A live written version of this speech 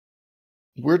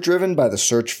We're driven by the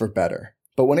search for better.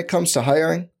 But when it comes to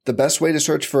hiring, the best way to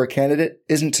search for a candidate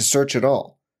isn't to search at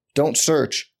all. Don't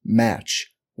search,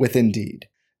 match with Indeed.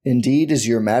 Indeed is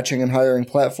your matching and hiring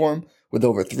platform with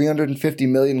over 350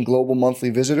 million global monthly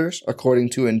visitors,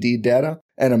 according to Indeed data,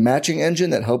 and a matching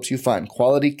engine that helps you find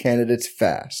quality candidates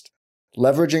fast.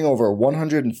 Leveraging over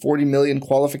 140 million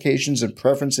qualifications and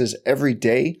preferences every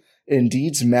day,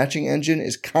 Indeed's matching engine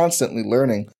is constantly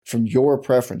learning from your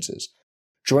preferences.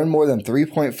 Join more than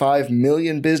 3.5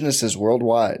 million businesses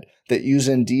worldwide that use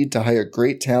Indeed to hire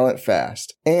great talent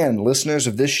fast. And listeners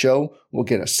of this show will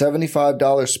get a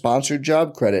 $75 sponsored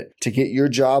job credit to get your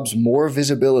jobs more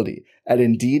visibility at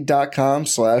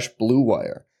Indeed.com/Blue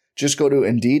Wire. Just go to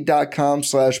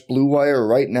Indeed.com/Blue Wire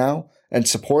right now and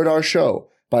support our show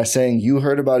by saying you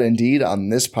heard about Indeed on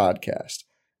this podcast.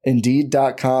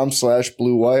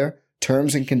 Indeed.com/Blue Wire.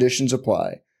 Terms and conditions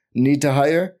apply. Need to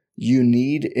hire? You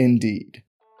need Indeed.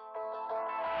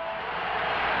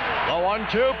 The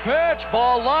 1-2 pitch,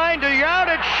 ball lined to Yount,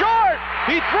 it's short,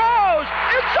 he throws,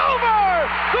 it's over!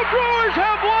 The Brewers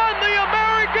have won the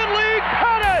American League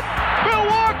pennant!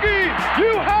 Milwaukee,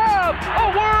 you have a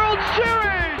World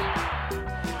Series!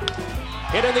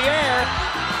 Hit in the air,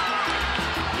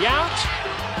 Yount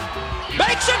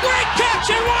makes a great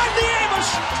catch, and Rodney Amos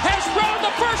has thrown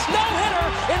the first no-hitter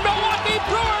in Milwaukee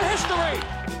Brewer history!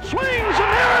 Swings,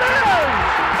 and there it is!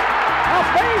 A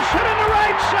base hit in the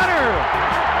right center!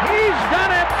 He's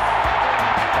done it!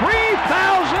 3,000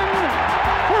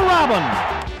 for Robin.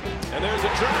 And there's a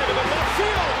drive in the left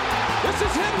field. This is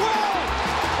hit well,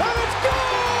 and it's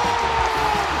gone!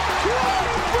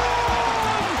 Ryan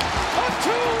Braun! A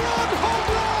two-run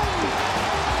home run!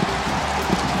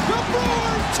 The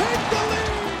Brewers take the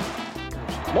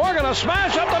lead! Morgan, a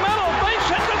smash up the middle, base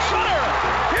hit to center.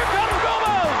 Here comes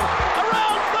Gomez,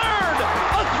 around third,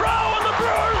 a throw, and the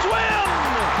Brewers win!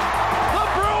 The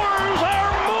Brewers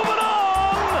are moving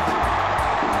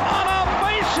on a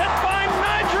base hit by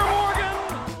Nyjer Morgan.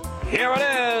 Here it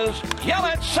is,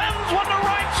 Yelich sends one to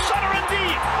right center and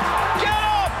deep. Get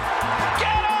up,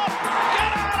 get out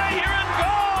of here and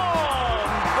gone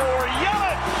for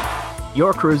Yelich.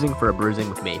 You're cruising for a bruising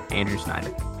with me, Andrew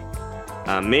Snyder.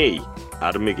 Me,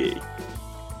 Adam McGee.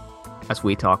 As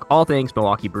we talk all things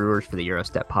Milwaukee Brewers for the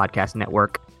Eurostep Podcast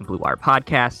Network and Blue Wire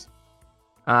Podcasts.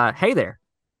 Hey there,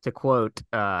 to quote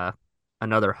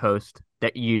another host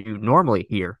that you normally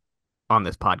hear on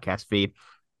this podcast feed.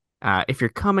 If you're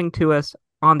coming to us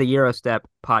on the Eurostep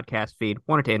podcast feed,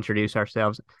 wanted to introduce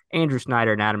ourselves. Andrew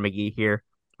Snyder and Adam McGee here.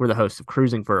 We're the hosts of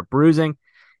Cruising for a Bruising.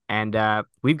 And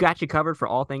we've got you covered for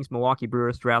all things Milwaukee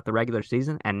Brewers throughout the regular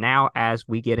season and now as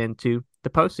we get into the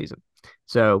postseason.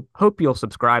 So hope you'll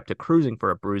subscribe to Cruising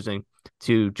for a Bruising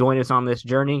to join us on this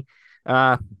journey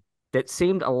that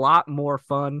seemed a lot more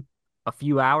fun a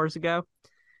few hours ago.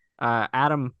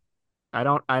 Adam, I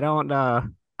don't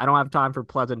have time for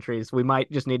pleasantries. We might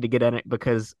just need to get in it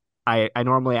because I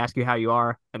normally ask you how you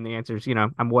are, and the answer is,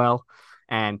 I'm well.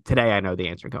 And today I know the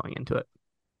answer going into it.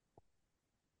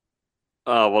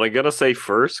 What I'm going to say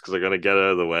first, because I'm going to get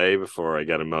out of the way before I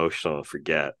get emotional and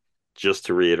forget, just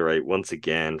to reiterate once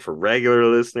again, for regular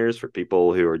listeners, for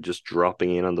people who are just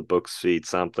dropping in on the Bucks feed,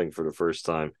 sampling for the first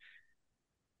time,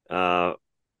 the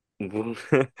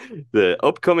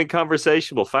upcoming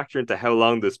conversation will factor into how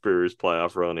long this Brewers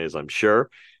playoff run is, I'm sure,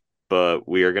 but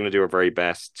we are going to do our very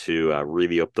best to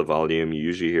really up the volume. You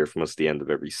usually hear from us at the end of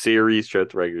every series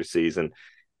throughout the regular season.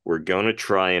 We're going to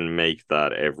try and make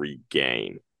that every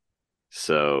game.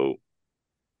 So,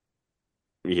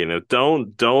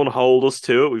 don't hold us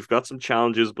to it. We've got some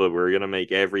challenges, but we're going to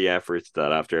make every effort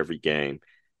that after every game,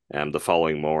 the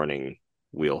following morning,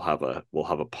 we'll have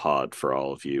a pod for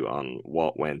all of you on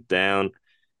what went down.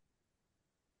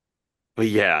 But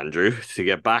yeah, Andrew, to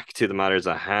get back to the matters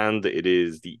at hand, it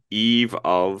is the eve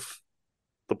of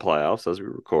the playoffs as we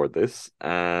record this,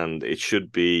 and it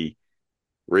should be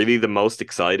really the most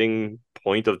exciting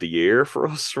point of the year for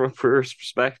us from a Brewers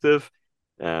perspective.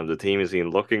 The team has been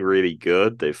looking really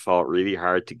good. They've fought really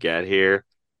hard to get here.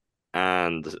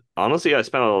 And honestly, I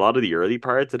spent a lot of the early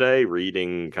part today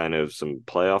reading kind of some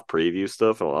playoff preview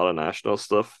stuff and a lot of national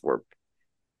stuff where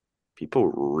people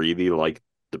really like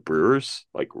the Brewers,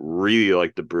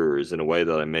 in a way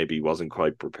that I maybe wasn't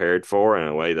quite prepared for, in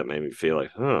a way that made me feel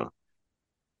like,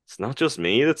 it's not just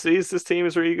me that sees this team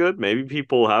is really good. Maybe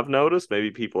people have noticed. Maybe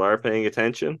people are paying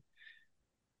attention.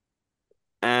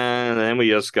 And then we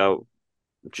just got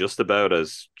just about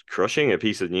as crushing a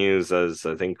piece of news as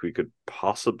I think we could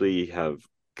possibly have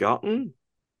gotten.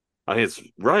 I think it's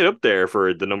right up there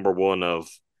for the number one of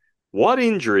what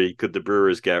injury could the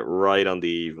Brewers get right on the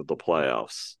eve of the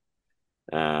playoffs?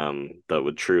 that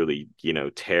would truly,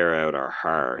 tear out our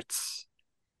hearts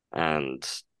and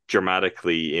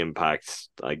dramatically impact,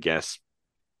 I guess,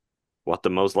 what the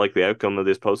most likely outcome of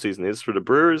this postseason is for the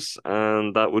Brewers.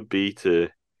 And that would be to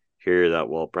hear that,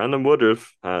 well, Brandon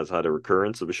Woodruff has had a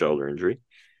recurrence of a shoulder injury.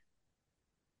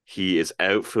 He is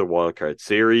out for the wildcard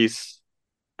series,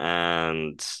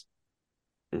 and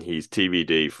he's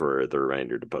TBD for the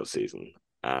remainder of the postseason.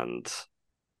 And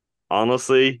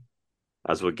honestly,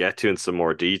 as we'll get to in some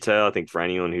more detail, I think for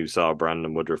anyone who saw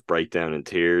Brandon Woodruff break down in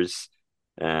tears,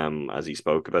 as he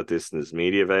spoke about this in his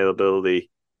media availability,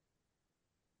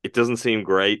 it doesn't seem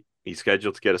great. He's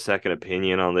scheduled to get a second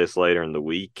opinion on this later in the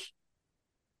week.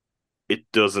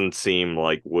 It doesn't seem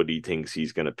like Woody thinks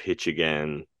he's going to pitch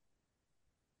again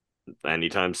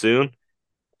anytime soon.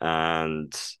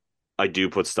 And I do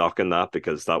put stock in that,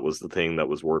 because that was the thing that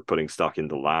was worth putting stock in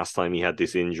the last time he had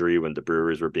this injury, when the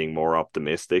Brewers were being more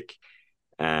optimistic.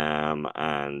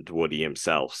 And Woody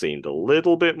himself seemed a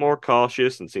little bit more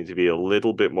cautious and seemed to be a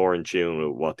little bit more in tune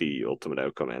with what the ultimate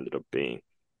outcome ended up being.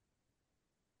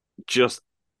 Just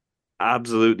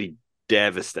absolutely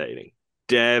devastating.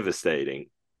 Devastating.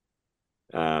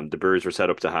 The Brewers were set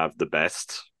up to have the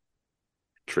best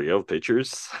trio of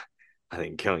pitchers, I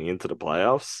think, going into the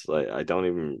playoffs. I don't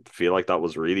even feel like that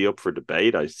was really up for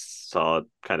debate. I saw it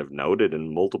kind of noted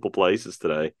in multiple places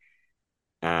today.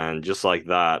 And just like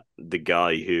that, the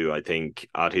guy who I think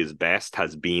at his best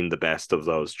has been the best of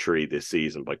those three this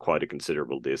season by quite a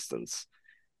considerable distance,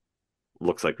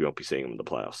 looks like we won't be seeing him in the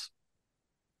playoffs.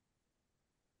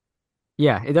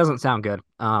 Yeah, it doesn't sound good.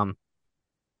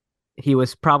 He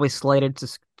was probably slated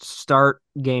to start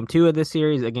game 2 of this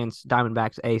series against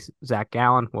Diamondbacks ace Zach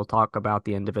Gallen. We'll talk about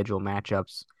the individual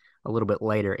matchups a little bit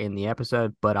later in the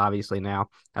episode, but obviously now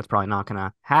that's probably not going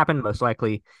to happen. Most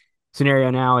likely scenario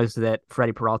now is that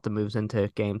Freddie Peralta moves into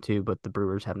game 2, but the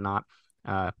Brewers have not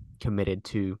committed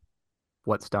to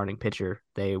what starting pitcher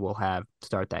they will have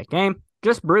start that game.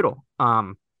 Just brutal.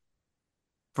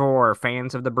 For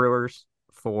fans of the Brewers,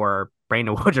 for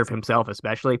Brandon Woodruff himself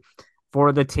especially,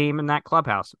 for the team in that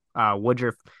clubhouse.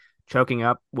 Woodruff choking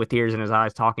up with tears in his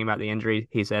eyes, talking about the injury.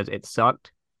 He says it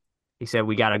sucked. He said,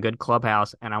 we got a good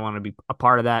clubhouse and I want to be a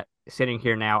part of that. Sitting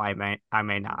here now, I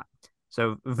may not.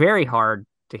 So very hard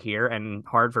to hear, and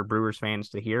hard for Brewers fans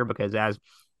to hear, because as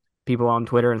people on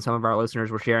Twitter and some of our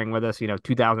listeners were sharing with us,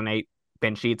 2008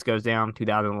 Ben Sheets goes down,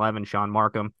 2011 Sean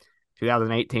Markham,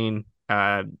 2018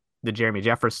 the Jeremy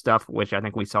Jeffress stuff, which I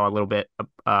think we saw a little bit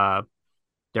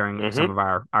during some of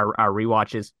our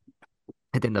rewatches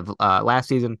at the end of last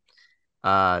season.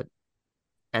 And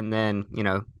then,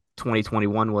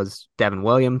 2021 was Devin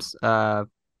Williams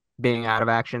being out of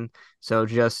action. So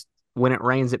just when it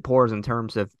rains, it pours in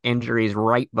terms of injuries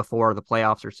right before the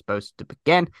playoffs are supposed to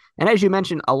begin. And as you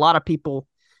mentioned, a lot of people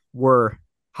were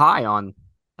high on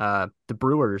the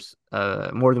Brewers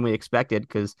more than we expected,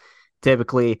 because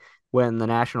typically when the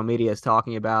national media is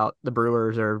talking about the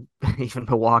Brewers, or even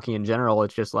Milwaukee in general,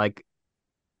 it's just like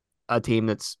a team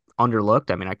that's underlooked.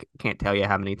 I mean, I can't tell you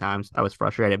how many times I was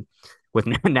frustrated with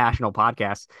national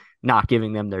podcasts not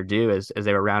giving them their due as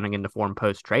they were rounding into form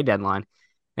post-trade deadline.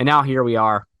 And now here we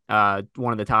are.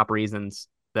 One of the top reasons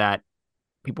that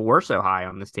people were so high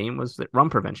on this team was that run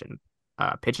prevention.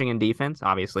 Pitching and defense,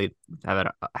 obviously,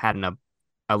 had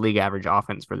a league average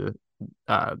offense for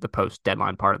the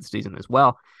post-deadline part of the season as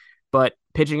well. But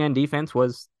pitching and defense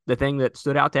was the thing that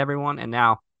stood out to everyone. And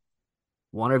now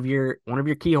one of your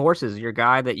key horses, your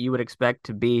guy that you would expect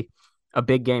to be a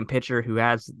big game pitcher who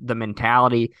has the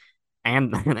mentality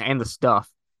and the stuff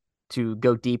to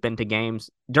go deep into games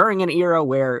during an era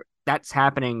where that's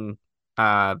happening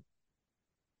not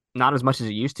as much as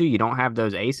it used to. You don't have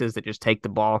those aces that just take the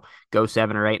ball, go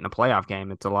 7 or 8 in a playoff game.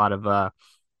 It's a lot of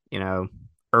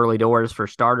early doors for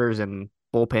starters and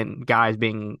bullpen guys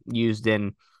being used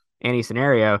in any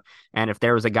scenario. And if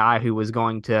there was a guy who was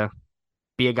going to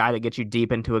be a guy that gets you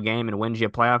deep into a game and wins you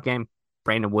a playoff game,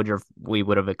 Brandon Woodruff, we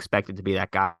would have expected to be that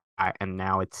guy. And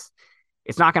now it's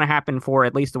not going to happen for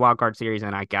at least the wild card series.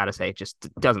 And I got to say, it just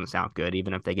doesn't sound good.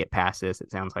 Even if they get past this,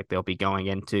 it sounds like they'll be going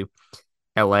into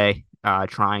LA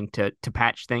trying to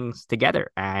patch things together.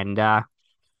 And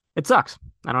it sucks.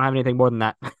 I don't have anything more than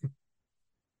that.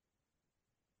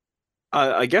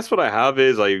 I guess what I have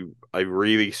is I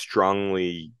really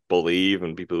strongly believe,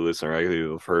 and people who listen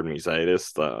regularly have heard me say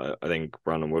this, that I think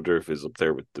Brandon Woodruff is up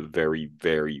there with the very,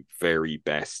 very, very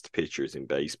best pitchers in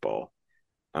baseball.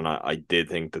 And I did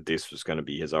think that this was going to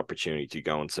be his opportunity to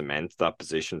go and cement that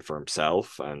position for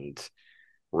himself, and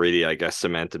really, I guess,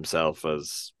 cement himself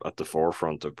as at the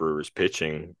forefront of Brewers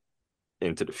pitching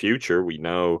into the future. We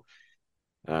know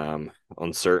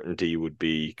Uncertainty would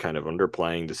be kind of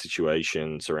underplaying the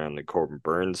situation surrounding Corbin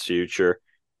Burns' future.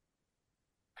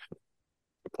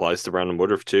 Applies to Brandon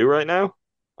Woodruff too right now.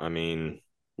 I mean,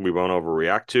 we won't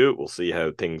overreact to it. We'll see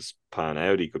how things pan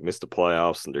out. He could miss the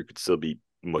playoffs, and there could still be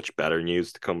much better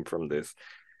news to come from this,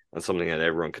 and something that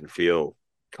everyone can feel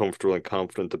comfortable and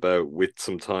confident about with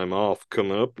some time off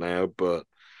coming up now. But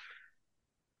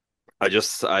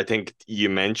I think you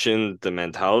mentioned the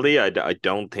mentality. I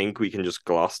don't think we can just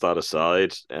gloss that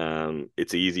aside.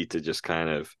 It's easy to just kind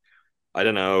of, I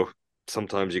don't know,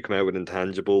 sometimes you come out with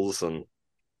intangibles and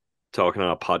talking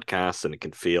on a podcast and it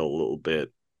can feel a little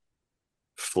bit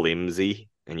flimsy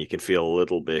and you can feel a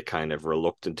little bit kind of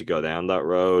reluctant to go down that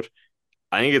road.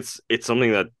 I think it's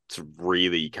something that's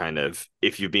really kind of,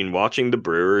 if you've been watching the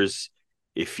Brewers,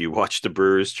 if you watch the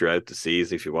Brewers throughout the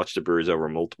season, if you watch the Brewers over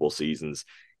multiple seasons,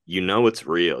 you know it's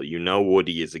real. You know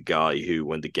Woody is a guy who,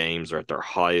 when the games are at their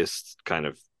highest kind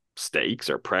of stakes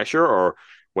or pressure, or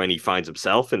when he finds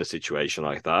himself in a situation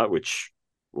like that, which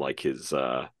like his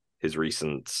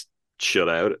recent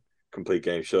shutout, complete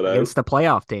game shutout against the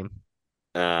playoff team.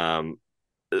 um,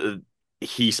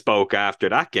 he spoke after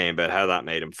that game about how that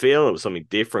made him feel. It was something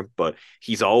different, but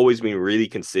he's always been really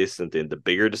consistent in the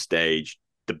bigger the stage,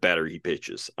 the better he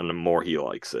pitches and the more he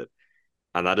likes it.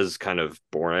 And that is kind of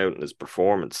borne out in his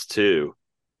performance too.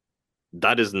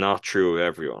 That is not true of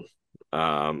everyone.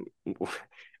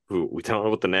 We don't know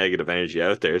what the negative energy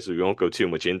out there, so we won't go too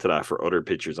much into that for other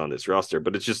pitchers on this roster.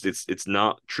 But it's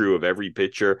not true of every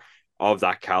pitcher of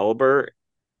that caliber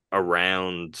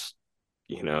around,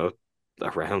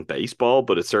 around baseball,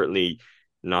 but it's certainly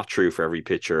not true for every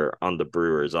pitcher on the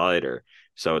Brewers either.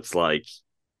 So it's like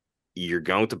you're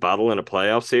going to battle in a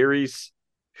playoff series.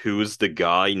 Who's the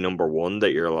guy number one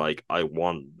that you're like, I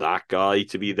want that guy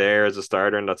to be there as a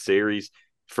starter in that series?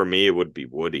 For me, it would be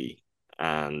Woody.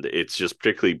 And it's just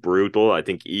particularly brutal. I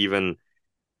think even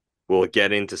we'll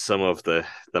get into some of the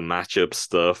matchup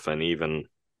stuff and even,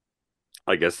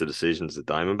 I guess, the decisions the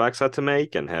Diamondbacks had to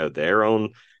make and how their own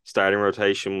starting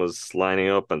rotation was lining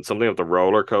up, and something of the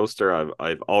roller coaster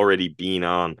I've already been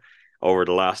on over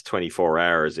the last 24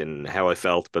 hours in how I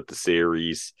felt about the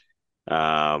series,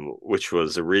 which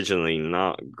was originally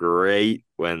not great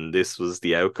when this was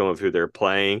the outcome of who they're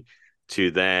playing,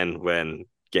 to then when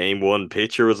game one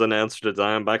pitcher was announced for the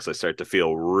Diamondbacks, I started to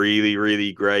feel really,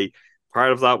 really great.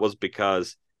 Part of that was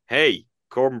because, hey,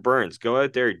 Corbin Burns, go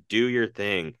out there, do your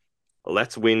thing.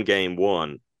 Let's win game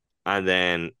one. And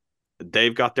then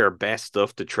they've got their best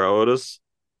stuff to throw at us.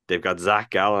 They've got Zach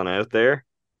Gallen out there,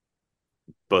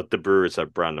 but the Brewers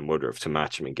have Brandon Woodruff to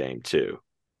match him in game two.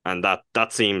 And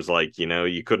that seems like,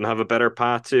 you couldn't have a better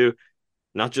path to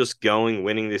not just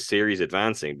winning this series,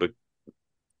 advancing, but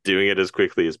doing it as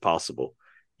quickly as possible.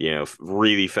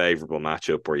 Really favorable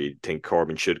matchup where you think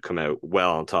Corbin should come out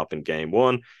well on top in game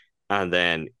one, and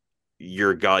then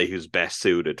your guy who's best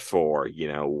suited for,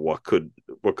 what could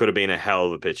have been a hell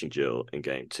of a pitching duel in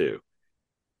game two.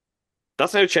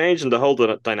 That's now changed, and the whole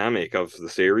dynamic of the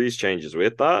series changes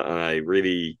with that. And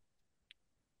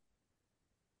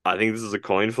I think this is a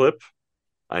coin flip.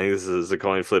 I think this is a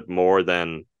coin flip more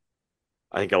than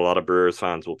I think a lot of Brewers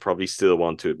fans will probably still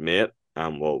want to admit.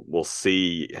 And we'll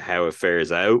see how it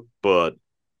fares out. But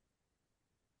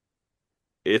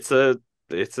it's a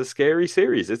scary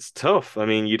series. It's tough. I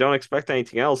mean, you don't expect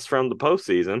anything else from the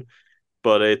postseason,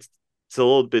 but it's a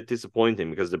little bit disappointing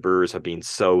because the Brewers have been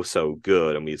so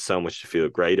good and we had so much to feel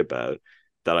great about,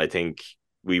 that I think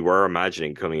we were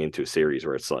imagining coming into a series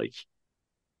where it's like,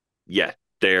 yeah,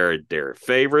 they're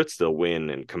favorites. They'll win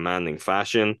in commanding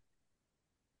fashion.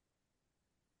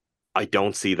 I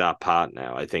don't see that path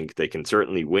now. I think they can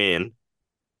certainly win.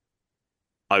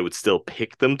 I would still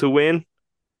pick them to win,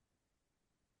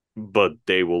 but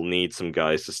they will need some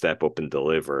guys to step up and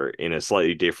deliver in a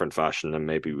slightly different fashion than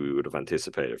maybe we would have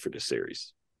anticipated for this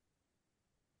series.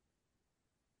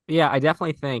 Yeah, I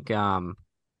definitely think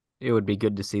it would be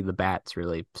good to see the bats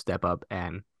really step up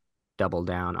and double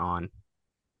down on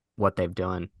what they've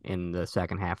done in the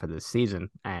second half of this season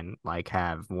and like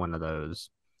have one of those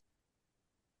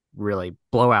really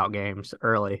blowout games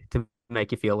early to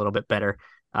make you feel a little bit better.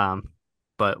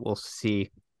 But we'll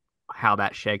see how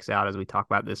that shakes out as we talk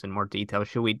about this in more detail.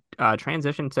 Should we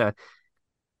transition to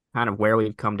kind of where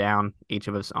we've come down, each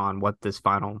of us, on what this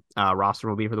final roster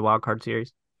will be for the Wild Card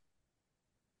series?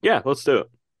 Yeah, let's do it.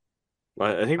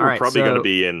 I think we're probably going to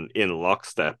be in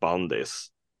lockstep on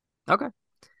this. Okay.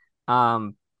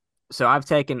 So I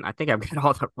think I've got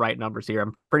all the right numbers here.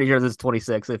 I'm pretty sure this is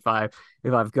 26. If I've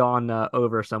gone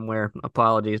over somewhere,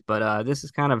 apologies. But this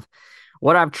is kind of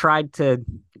what I've tried to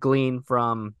glean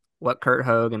from what Kurt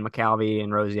Hogue and McCalvy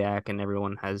and Rosiak and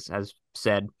everyone has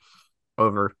said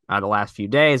over the last few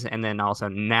days, and then also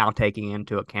now taking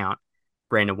into account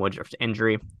Brandon Woodruff's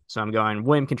injury. So I'm going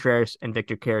William Contreras and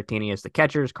Victor Caratini as the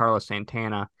catchers, Carlos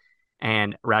Santana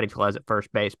and Rowdy Tellez at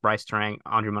first base, Bryce Terang,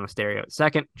 Andre Monasterio at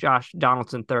second, Josh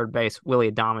Donaldson third base,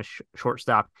 Willie Adames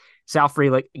shortstop, Sal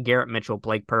Frelick, Garrett Mitchell,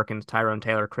 Blake Perkins, Tyrone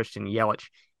Taylor, Christian Yelich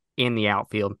in the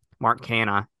outfield, Mark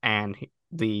Canha, and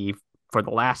for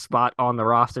the last spot on the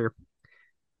roster,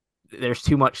 there's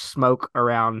too much smoke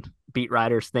around beat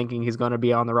writers thinking he's going to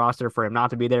be on the roster for him not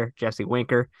to be there. Jesse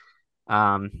Winker.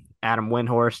 Adam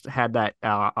Windhorst had that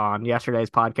on yesterday's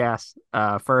podcast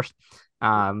first.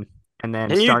 And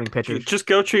then starting pitchers. Just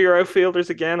go through your outfielders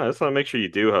again. I just want to make sure you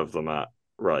do have them at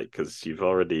right, because you've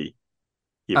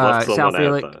left someone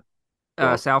out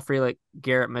there. Sal Frelick,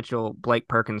 Garrett Mitchell, Blake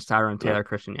Perkins, Tyrone Taylor,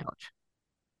 Christian Yelich.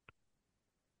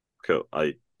 Cool.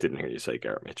 I didn't hear you say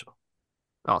Garrett Mitchell.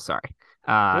 Oh, sorry.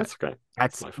 That's okay.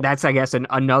 That's I guess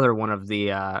another one of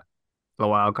the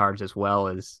wild cards, as well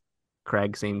as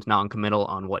Craig seems non-committal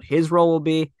on what his role will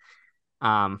be.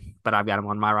 But I've got him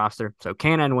on my roster. So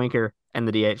Canha and Winker in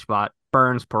the DH spot,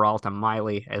 Burns, Peralta,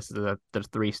 Miley as the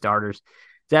three starters,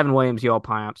 Devin Williams, Yoel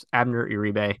Payamps, Abner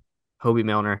Uribe, Hobie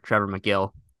Milner, Trevor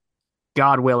McGill,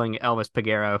 God willing, Elvis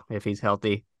Peguero if he's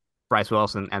healthy, Bryce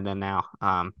Wilson, and then now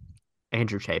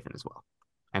Andrew Chafin as well.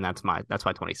 And that's my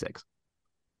 26.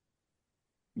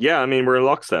 Yeah, I mean, we're in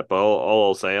lockstep. All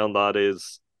I'll say on that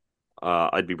is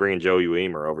I'd be bringing Joey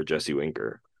Weimer over Jesse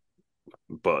Winker,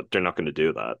 but they're not going to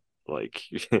do that. Like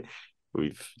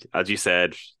as you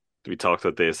said, we talked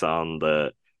about this on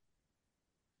the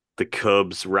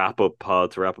Cubs wrap-up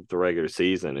pod to wrap up the regular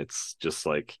season. It's just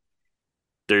like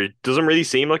there doesn't really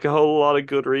seem like a whole lot of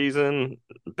good reason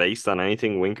based on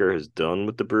anything Winker has done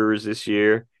with the Brewers this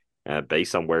year,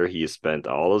 based on where he has spent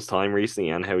all his time recently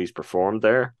and how he's performed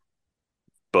there.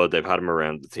 But they've had him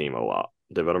around the team a lot.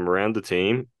 They've had him around the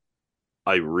team.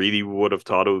 I really would have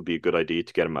thought it would be a good idea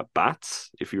to get him at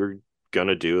bats if you were going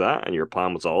to do that. And your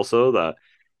plan was also that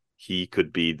he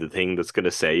could be the thing that's going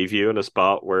to save you in a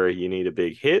spot where you need a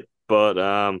big hit. But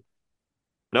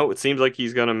no, it seems like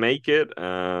he's going to make it.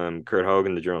 Kurt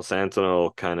Hogan, the Journal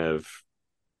Sentinel, kind of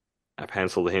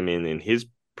penciled him in his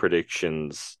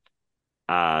predictions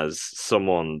as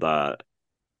someone that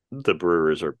the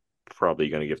Brewers are probably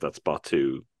going to give that spot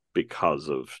to because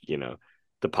of,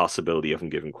 the possibility of him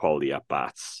giving quality at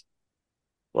bats.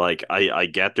 Like, I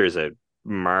get there's a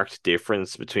marked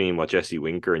difference between what Jesse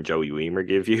Winker and Joey Weimer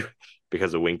give you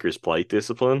because of Winker's plate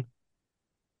discipline.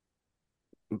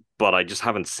 But I just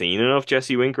haven't seen enough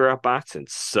Jesse Winker at bats in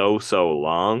so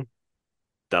long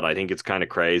that I think it's kind of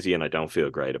crazy and I don't feel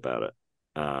great about it.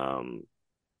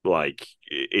 Like,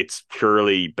 it's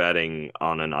purely betting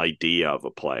on an idea of a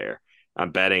player.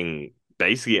 I'm betting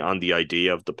basically on the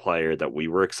idea of the player that we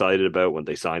were excited about when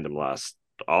they signed him last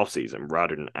offseason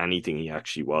rather than anything he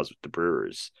actually was with the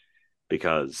Brewers.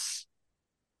 Because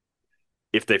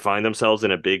if they find themselves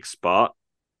in a big spot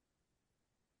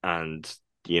and,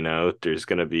 there's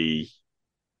going to be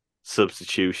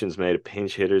substitutions made, a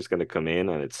pinch hitter's going to come in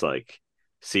and it's like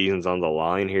season's on the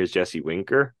line, here's Jesse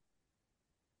Winker,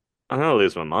 I'm going to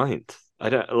lose my mind. I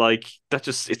don't like that.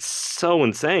 It's so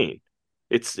insane.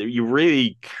 You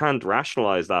really can't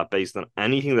rationalize that based on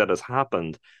anything that has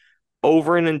happened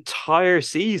over an entire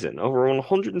season, over a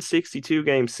 162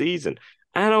 game season,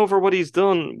 and over what he's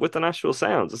done with the Nashville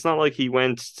Sounds. It's not like he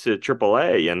went to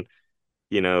AAA and,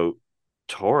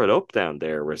 tore it up down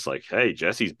there where it's like, hey,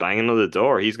 Jesse's banging on the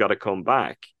door, he's got to come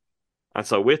back. And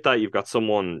so with that, you've got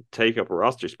someone take up a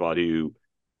roster spot who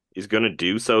is going to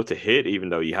do so to hit, even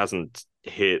though he hasn't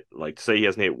hit, like, to say he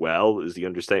hasn't hit well is the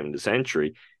understatement of the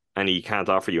century. And he can't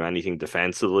offer you anything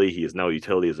defensively. He has no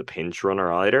utility as a pinch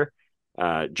runner either.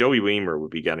 Joey Weimer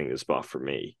would be getting the spot for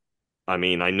me. I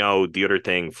mean, I know the other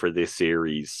thing for this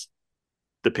series,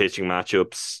 the pitching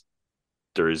matchups,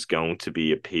 there's going to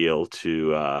be appeal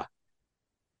to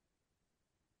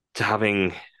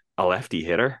having a lefty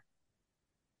hitter.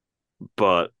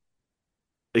 But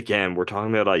again, we're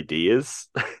talking about ideas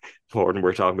more than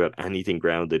we're talking about anything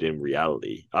grounded in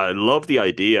reality. I love the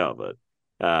idea of it.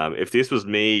 If this was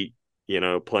me,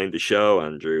 playing the show,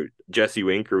 Andrew, Jesse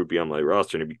Winker would be on my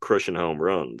roster and he'd be crushing home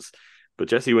runs. But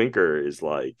Jesse Winker is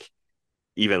like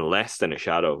even less than a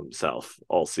shadow of himself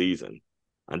all season.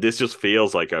 And this just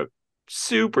feels like a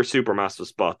super, super massive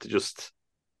spot to just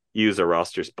use a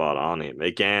roster spot on him.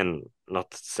 Again, not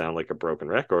to sound like a broken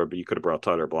record, but you could have brought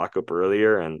Tyler Black up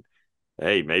earlier and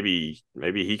hey, maybe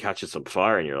he catches some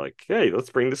fire and you're like, hey, let's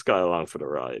bring this guy along for the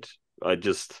ride.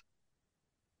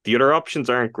 The other options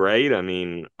aren't great. I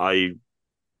mean,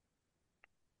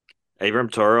 Abram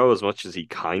Toro, as much as he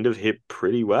kind of hit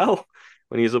pretty well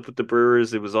when he was up with the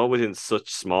Brewers, it was always in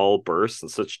such small bursts and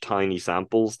such tiny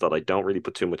samples that I don't really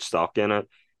put too much stock in it.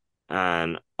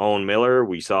 And Owen Miller,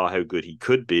 we saw how good he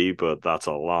could be, but that's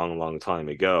a long, long time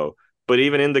ago. But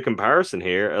even in the comparison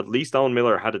here, at least Owen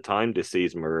Miller had a time this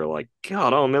season where we were like,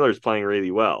 God, Owen Miller's playing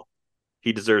really well.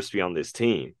 He deserves to be on this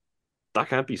team. That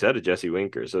can't be said of Jesse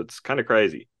Winker, so it's kind of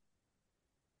crazy.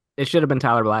 It should have been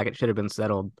Tyler Black. It should have been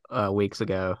settled weeks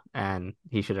ago, and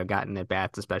he should have gotten at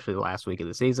bats, especially the last week of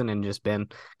the season, and just been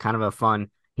kind of a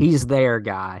fun, he's there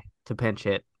guy to pinch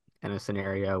hit in a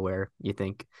scenario where you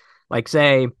think, like,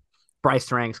 say, Bryce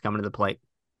Turang's coming to the plate.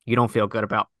 You don't feel good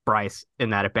about Bryce in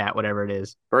that at bat, whatever it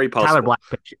is. Very possible.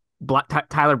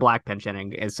 Tyler Black pinch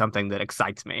hitting is something that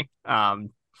excites me.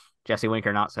 Jesse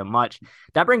Winker, not so much.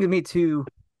 That brings me to,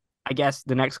 I guess,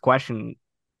 the next question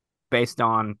based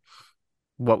on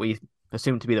what we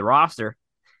assume to be the roster.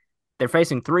 They're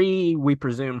facing three, we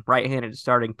presume, right-handed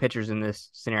starting pitchers in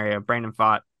this scenario: Brandon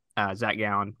Pfaadt, Zach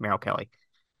Gallen, Merrill Kelly.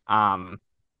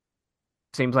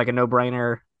 Seems like a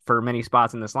no-brainer for many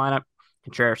spots in this lineup.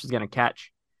 Contreras is going to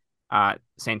catch.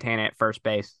 Santana at first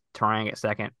base, Turang at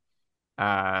second,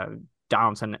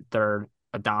 Donaldson at third,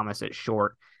 Adames at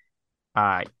short.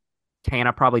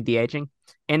 Canna probably DHing.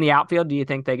 In the outfield, do you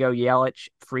think they go Yelich,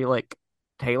 Frelick,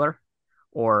 Taylor,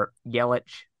 or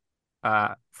Yelich,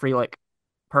 Frelick,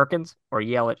 Perkins, or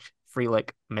Yelich,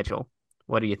 Frelick, Mitchell?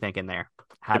 What are you thinking there?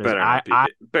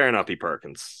 Better not be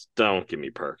Perkins. Don't give me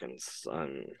Perkins.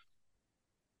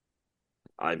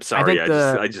 I'm sorry.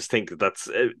 I just think that's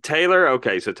Taylor.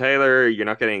 Okay, so Taylor, you're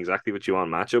not getting exactly what you want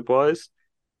matchup wise.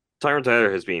 Tyrone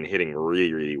Taylor has been hitting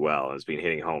really, really well. Has been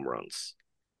hitting home runs.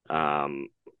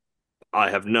 I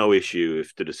have no issue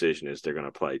if the decision is they're going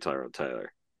to play Tyrone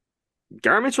Taylor.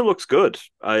 Garrett Mitchell looks good.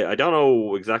 I don't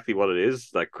know exactly what it is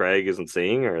that Craig isn't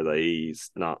seeing or that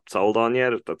he's not sold on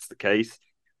yet, if that's the case.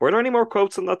 Were there any more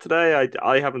quotes on that today?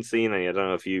 I haven't seen any. I don't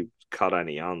know if you caught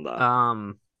any on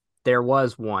that. There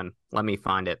was one. Let me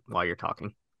find it while you're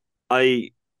talking.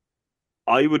 I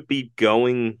would be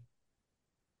going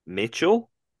Mitchell.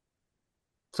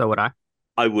 So would I.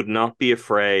 I would not be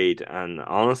afraid, and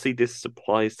honestly, this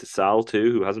applies to Sal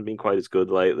too, who hasn't been quite as good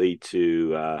lately,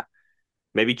 to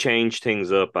maybe change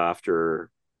things up after,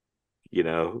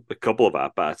 a couple of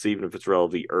at-bats, even if it's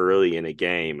relatively early in a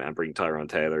game, and bring Tyrone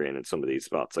Taylor in some of these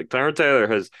spots. Like, Tyrone Taylor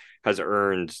has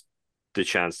earned the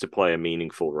chance to play a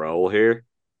meaningful role here,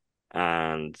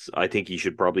 and I think he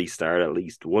should probably start at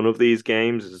least one of these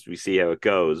games as we see how it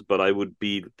goes, but I would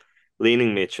be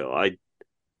leaning Mitchell.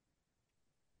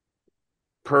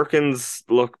 Perkins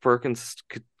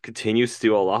continues to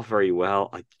do a lot very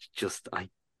well. I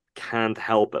can't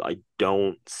help it. I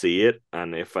don't see it.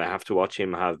 And if I have to watch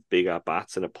him have big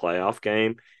at-bats in a playoff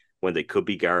game when they could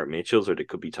be Garrett Mitchell's or they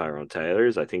could be Tyrone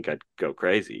Taylor's, I think I'd go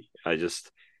crazy.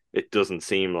 It doesn't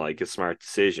seem like a smart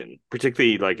decision,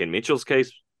 particularly like in Mitchell's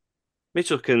case.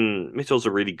 Mitchell's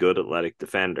a really good athletic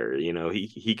defender.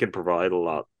 He can provide a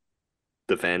lot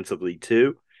defensively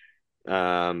too.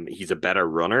 He's a better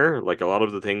runner, like a lot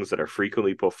of the things that are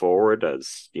frequently put forward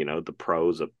as, the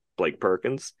pros of Blake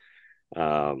Perkins.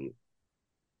 That's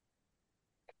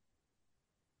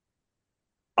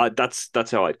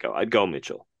how I'd go. I'd go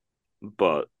Mitchell,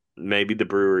 but maybe the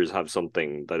Brewers have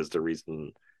something that is the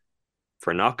reason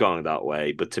for not going that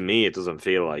way. But to me, it doesn't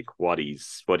feel like what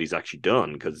he's actually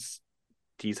done, because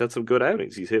he's had some good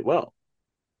outings. He's hit well.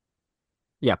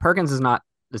 Yeah, Perkins is not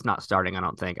starting, I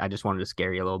don't think. I just wanted to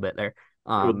scare you a little bit there.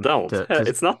 Well, don't.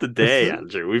 It's not the day,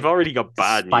 Andrew. We've already got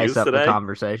bad news up today. The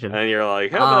conversation. And you're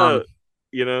like, how about,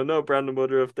 no Brandon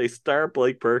Woodruff, they start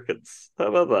Blake Perkins.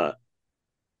 How about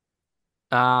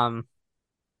that?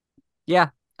 Yeah.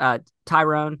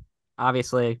 Tyrone,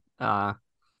 obviously,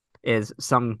 is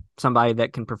somebody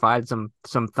that can provide some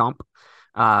thump,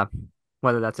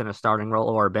 whether that's in a starting role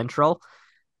or a bench role.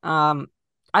 I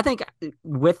think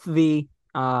with the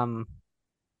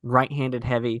right-handed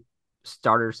heavy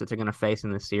starters that they're going to face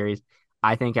in this series,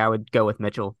 I think I would go with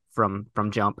Mitchell from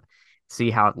jump,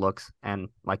 see how it looks. And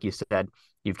like you said,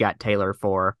 you've got Taylor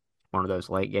for one of those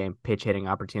late game pitch hitting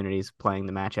opportunities, playing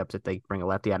the matchups if they bring a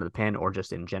lefty out of the pen, or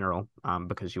just in general,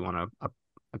 because you want a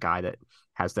guy that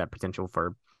has that potential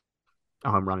for a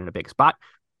home run in a big spot.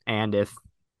 And if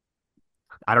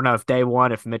day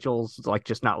one, if Mitchell's like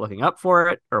just not looking up for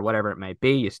it or whatever it may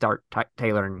be, you start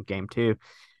Taylor in game two.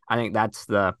 I think that's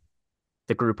the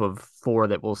group of four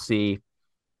that we'll see,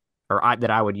 that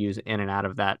I would use in and out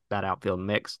of that outfield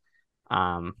mix.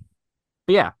 But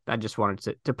yeah, I just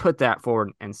wanted to put that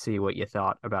forward and see what you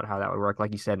thought about how that would work.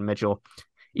 Like you said, Mitchell,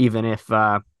 even if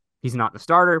he's not the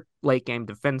starter, late game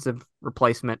defensive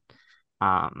replacement,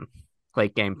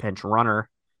 late game pinch runner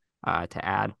to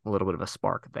add a little bit of a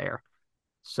spark there.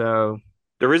 So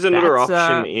there is another that's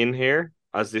option in here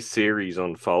as this series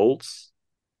unfolds,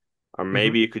 or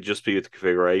maybe it could just be with the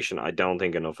configuration. I don't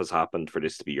think enough has happened for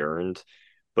this to be earned,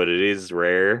 but it is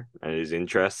rare and it is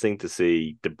interesting to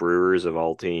see the Brewers of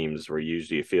all teams, where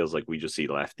usually it feels like we just see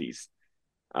lefties.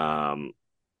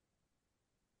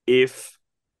 If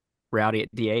Rowdy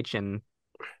at DH, and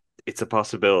it's a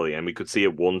possibility, and we could see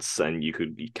it once, and you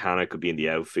could be in the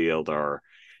outfield, or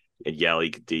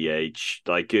Yelly could DH.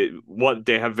 Like what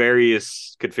they have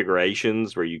various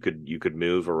configurations where you could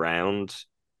move around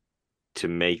to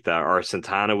make that, or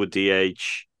Santana would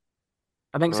DH.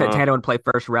 I think Santana would play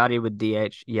first, Rowdy would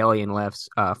DH, Yelly in lefts,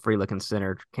 Frelick in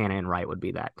center, Canna in right would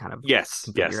be that kind of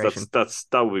configuration.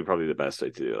 That would be probably the best way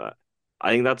to do that.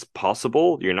 I think that's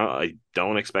possible. I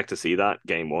don't expect to see that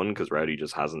game one because Rowdy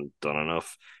just hasn't done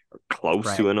enough or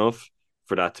close to enough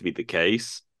for that to be the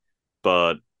case.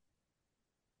 But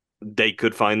they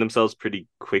could find themselves pretty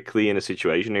quickly in a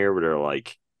situation here where they're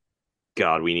like,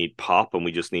 God, we need pop and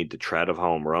we just need the tread of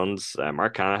home runs.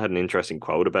 Mark Canha had an interesting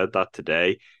quote about that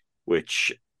today,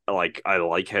 which I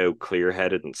like how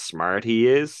clear-headed and smart he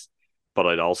is, but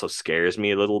it also scares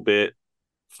me a little bit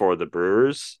for the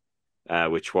Brewers,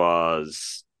 which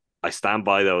was, I stand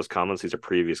by those comments. These are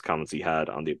previous comments he had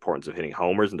on the importance of hitting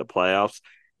homers in the playoffs.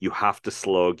 You have to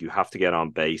slug, you have to get on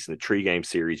base. In a 3-game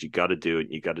series, you got to do it,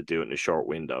 and you got to do it in a short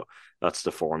window. That's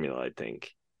the formula, I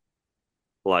think.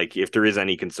 Like, if there is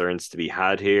any concerns to be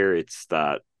had here, it's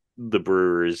that the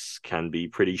Brewers can be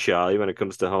pretty shy when it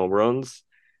comes to home runs.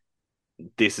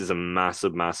 This is a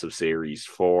massive, massive series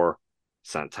for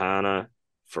Santana,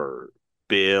 for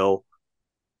Bill,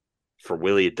 for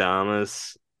Willy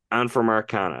Adames, and for Mark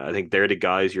Canha. I think they're the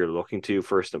guys you're looking to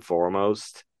first and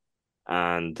foremost.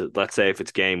 And let's say if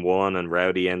it's game one and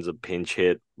Rowdy ends up pinch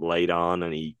hit late on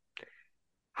and he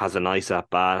has a nice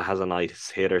at-bat, has a nice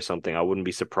hit or something, I wouldn't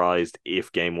be surprised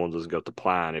if game one doesn't go to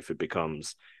plan, if it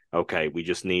becomes, okay, we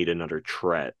just need another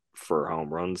threat for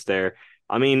home runs there.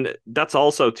 I mean, that's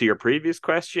also to your previous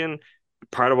question.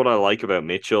 Part of what I like about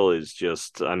Mitchell is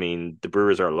just, the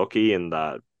Brewers are lucky in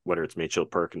that whether it's Mitchell,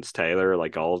 Perkins, Taylor,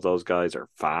 like all of those guys are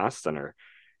fast and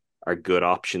are good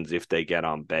options if they get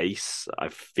on base. I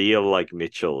feel like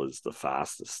Mitchell is the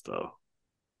fastest, though.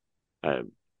 I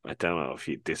don't know if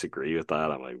you disagree with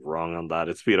that. Am I wrong on that?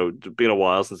 It's been a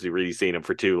while since we've really seen him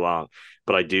for too long,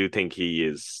 but I do think he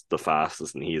is the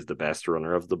fastest and he is the best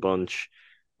runner of the bunch,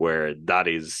 where that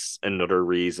is another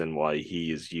reason why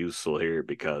he is useful here,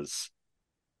 because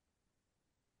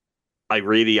I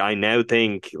now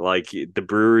think like the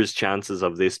Brewers' chances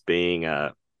of this being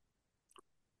a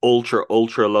ultra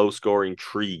low scoring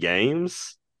 3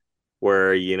 games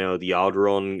where the odd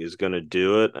run is going to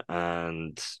do it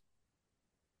and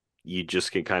you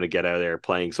just can kind of get out there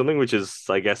playing something which is,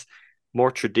 I guess,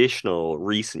 more traditional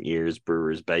recent years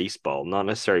Brewers baseball, not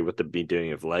necessarily what they've been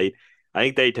doing of late. I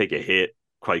think they take a hit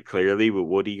quite clearly with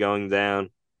Woody going down,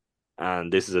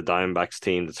 and this is a Diamondbacks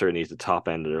team that certainly is the top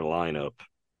end of their lineup.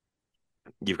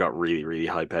 You've got really, really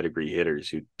high pedigree hitters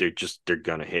who they're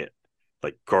gonna hit.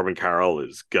 Like Corbin Carroll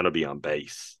is gonna be on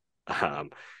base.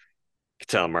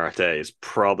 Ketel Marte is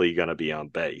probably gonna be on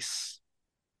base.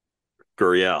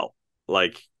 Gurriel,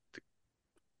 like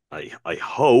I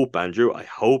hope, Andrew, I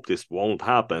hope this won't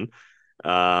happen.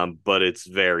 But it's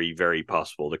very, very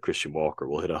possible that Christian Walker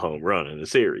will hit a home run in a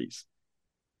series.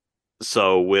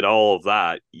 So with all of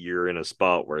that, you're in a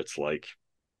spot where it's like,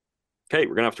 okay,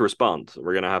 we're going to have to respond.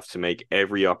 We're going to have to make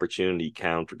every opportunity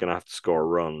count. We're going to have to score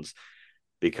runs,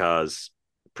 because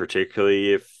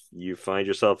particularly if you find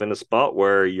yourself in a spot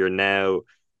where you're now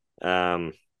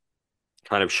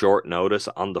kind of short notice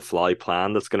on the fly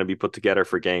plan that's going to be put together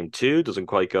for game 2 doesn't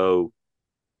quite go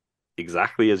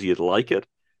exactly as you'd like it,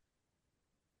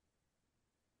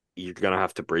 you're going to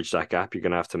have to bridge that gap. You're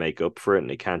going to have to make up for it. And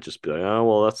it can't just be like, oh,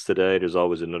 well, that's today. There's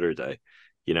always another day.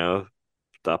 At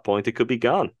that point, it could be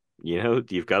gone.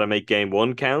 You've got to make game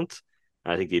 1 count.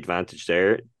 I think the advantage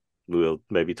there, we'll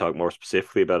maybe talk more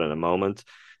specifically about in a moment.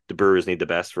 The Brewers need the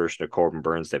best version of Corbin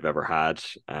Burns they've ever had.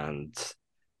 And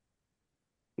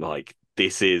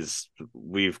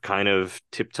we've kind of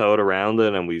tiptoed around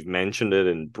it and we've mentioned it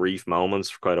in brief moments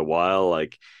for quite a while.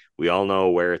 Like, we all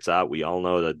know where it's at. We all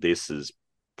know that this is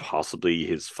possibly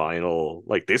his final,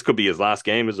 like this could be his last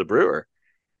game as a Brewer.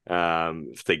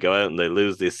 If they go out and they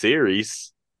lose this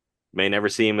series, may never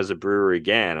see him as a Brewer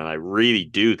again. And I really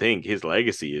do think his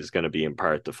legacy is going to be in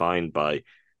part defined by,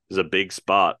 there's a big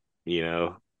spot,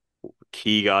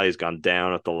 key guy has gone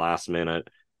down at the last minute,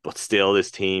 but still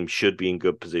this team should be in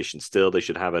good position. Still, they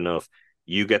should have enough.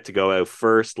 You get to go out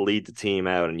first, lead the team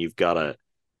out, and you've got to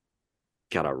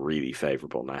got a really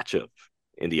favorable matchup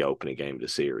in the opening game of the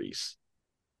series.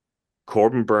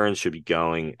 Corbin Burns should be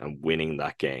going and winning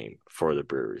that game for the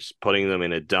Brewers, putting them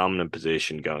in a dominant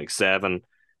position, going 7,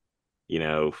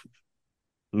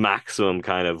 maximum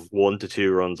kind of 1 to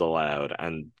 2 runs allowed,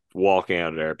 and walking out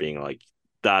of there being like,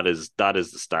 that is the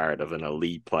start of an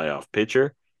elite playoff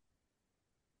pitcher.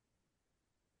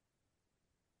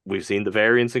 We've seen the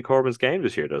variance in Corbin's game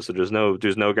this year, though, so there's no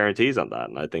guarantees on that.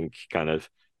 And I think kind of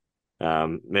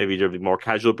maybe there'll be more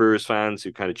casual Brewers fans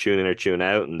who kind of tune in or tune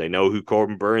out, and they know who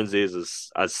Corbin Burns is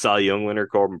as Cy Young winner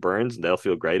Corbin Burns, and they'll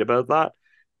feel great about that.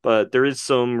 But there is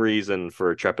some reason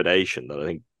for trepidation that I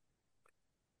think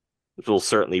will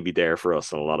certainly be there for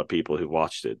us and a lot of people who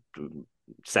watched it.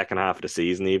 Second half of the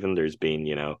season, even, there's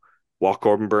been, what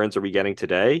Corbin Burns are we getting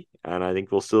today? And I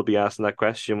think we'll still be asking that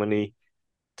question when he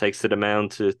takes to the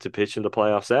mound to pitch in the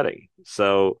playoff setting.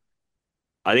 So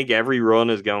I think every run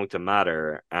is going to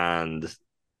matter, and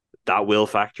that will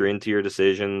factor into your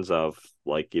decisions of,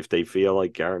 like, if they feel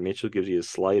like Garrett Mitchell gives you a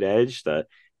slight edge, that,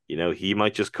 he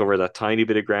might just cover that tiny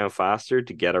bit of ground faster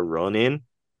to get a run in.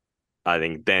 I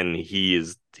think then he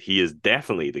is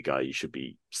definitely the guy you should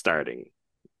be starting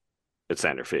at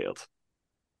center field.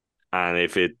 And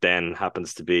if it then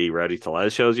happens to be Rowdy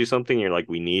Tellez shows you something, you're like,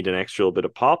 we need an extra bit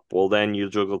of pop, well, then you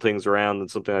juggle things around and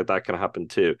something like that can happen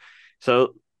too.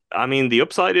 So, I mean, the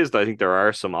upside is that I think there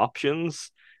are some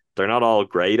options. They're not all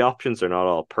great options. They're not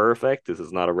all perfect. This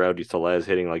is not a Rowdy Tellez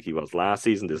hitting like he was last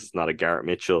season. This is not a Garrett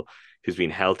Mitchell who's been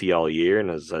healthy all year and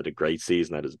has had a great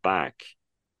season at his back.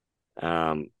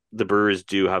 The Brewers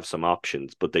do have some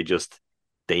options, but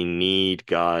they need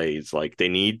guys, like, they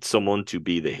need someone to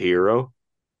be the hero,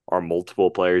 or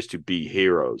multiple players to be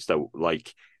heroes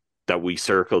that we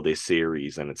circle this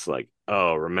series. And it's like,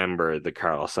 oh, remember the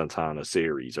Carlos Santana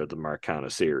series or the Marcana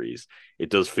series. It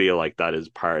does feel like that is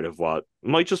part of what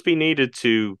might just be needed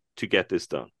to get this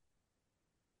done.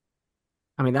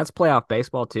 I mean, that's playoff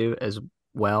baseball too, as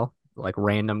well. Like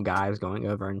random guys going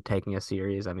over and taking a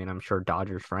series. I mean, I'm sure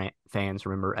Dodgers fans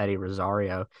remember Eddie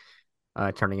Rosario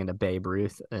turning into Babe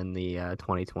Ruth in the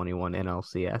 2021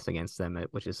 NLCS against them,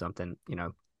 which is something,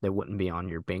 that wouldn't be on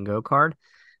your bingo card.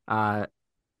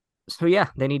 So yeah,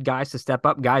 they need guys to step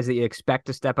up, guys that you expect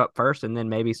to step up first, and then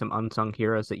maybe some unsung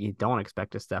heroes that you don't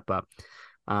expect to step up.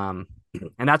 And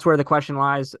that's where the question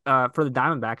lies for the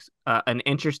Diamondbacks. An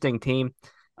interesting team,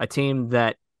 a team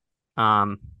that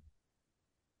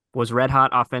was red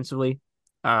hot offensively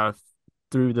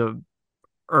through the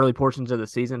early portions of the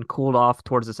season, cooled off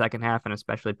towards the second half, and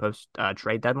especially post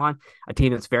trade deadline. A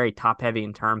team that's very top heavy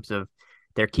in terms of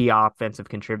their key offensive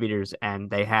contributors, and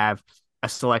they have a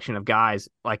selection of guys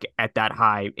like at that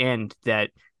high end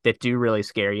that do really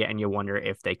scare you, and you wonder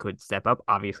if they could step up.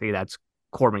 Obviously, that's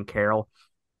Corbin Carroll,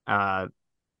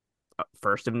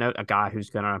 first of note, a guy who's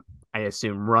gonna, I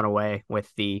assume, run away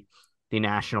with the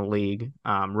National League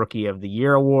Rookie of the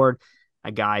Year award,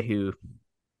 a guy who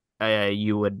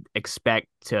you would expect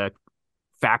to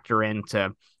factor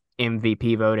into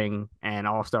MVP voting and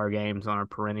All-Star games on a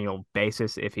perennial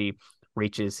basis if he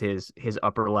reaches his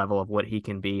upper level of what he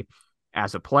can be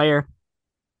as a player.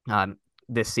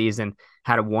 This season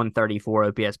had a 134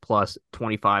 OPS plus,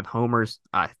 25 homers,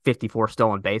 54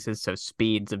 stolen bases, so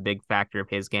speed's a big factor of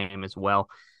his game as well.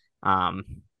 Then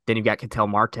you've got Ketel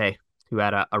Marte, who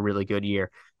had a really good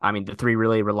year. I mean, the three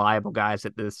really reliable guys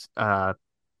at this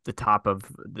the top of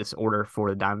this order for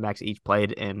the Diamondbacks each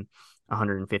played in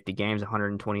 150 games,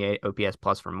 128 OPS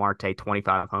plus for Marte,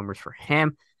 25 homers for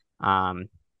him.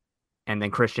 And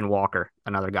then Christian Walker,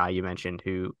 another guy you mentioned,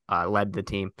 who led the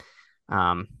team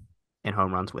in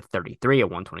home runs with 33, a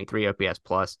 123 OPS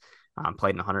plus,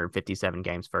 played in 157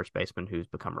 games, first baseman who's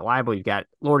become reliable. You've got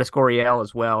Lourdes Gurriel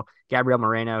as well. Gabriel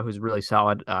Moreno, who's really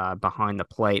solid behind the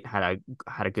plate, had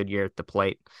a good year at the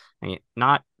plate. I mean,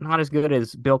 not as good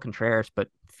as Bill Contreras, but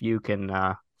few can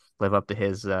live up to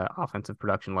his offensive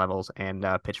production levels and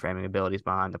pitch framing abilities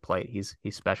behind the plate. He's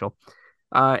special.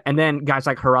 And then guys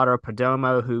like Gerardo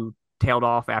Perdomo, who tailed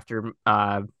off after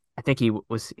I think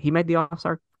he made the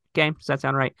All-Star game. Does that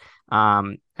sound right?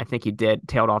 I think he did.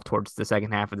 Tailed off towards the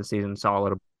second half of the season. Saw a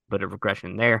little bit of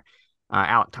regression there.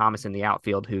 Alec Thomas in the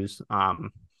outfield, who's probably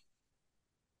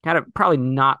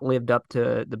not lived up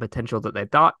to the potential that they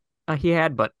thought he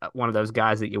had, but one of those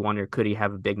guys that you wonder, could he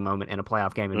have a big moment in a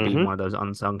playoff game and be one of those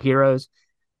unsung heroes?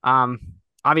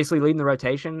 Obviously leading the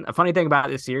rotation. A funny thing about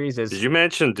this series is, did you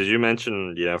mention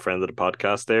friend of the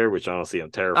podcast there, which honestly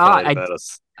I'm terrified about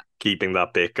us keeping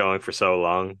that bit going for so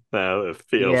long now. It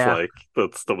feels like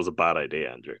that was a bad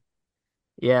idea, Andrew.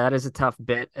 Yeah, that is a tough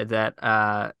bit.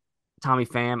 That Tommy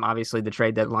Pham, obviously the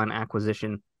trade deadline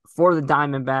acquisition for the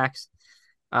Diamondbacks,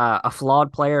 a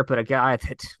flawed player, but a guy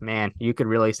that, man, you could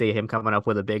really see him coming up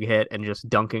with a big hit and just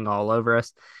dunking all over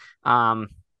us. Um,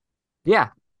 yeah.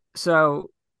 So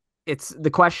it's the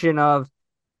question of,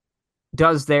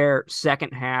 does their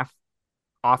second half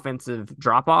offensive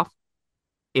drop off,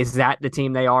 is that the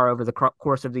team they are over the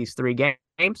course of these three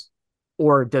games?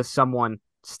 Or does someone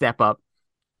step up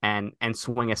and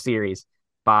swing a series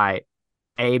by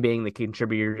A, being the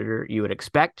contributor you would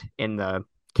expect in the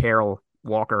Carroll,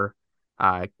 Walker,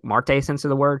 Marte sense of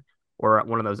the word, or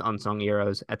one of those unsung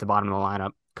heroes at the bottom of the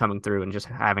lineup coming through and just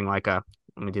having like let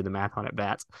me do the math on it,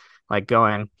 bats, like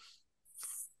going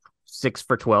 6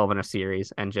 for 12 in a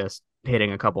series and just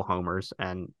hitting a couple homers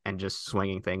and just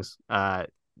swinging things.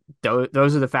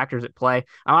 Those are the factors at play.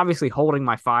 I'm obviously holding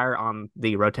my fire on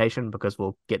the rotation because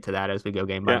we'll get to that as we go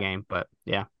game by game. But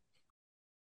yeah.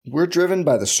 We're driven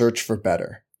by the search for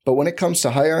better. But when it comes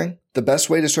to hiring, the best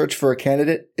way to search for a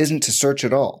candidate isn't to search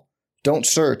at all. Don't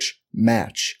search,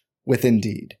 match with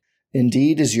Indeed.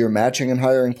 Indeed is your matching and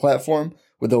hiring platform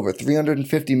with over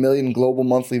 350 million global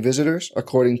monthly visitors,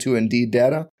 according to Indeed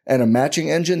data, and a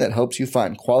matching engine that helps you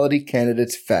find quality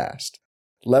candidates fast.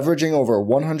 Leveraging over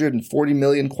 140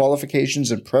 million qualifications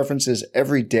and preferences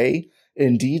every day,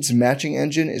 Indeed's matching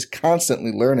engine is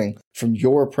constantly learning from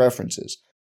your preferences.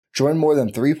 Join more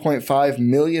than 3.5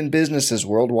 million businesses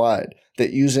worldwide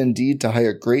that use Indeed to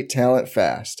hire great talent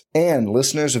fast. And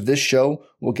listeners of this show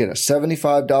will get a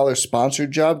 $75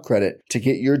 sponsored job credit to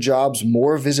get your jobs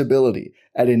more visibility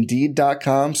at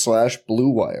Indeed.com/Blue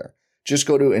Wire. Just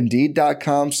go to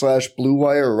Indeed.com/Blue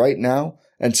Wire right now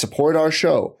and support our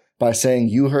show by saying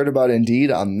you heard about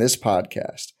Indeed on this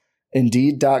podcast.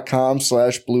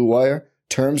 Indeed.com/Blue Wire.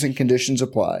 Terms and conditions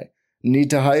apply. Need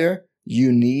to hire?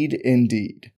 You need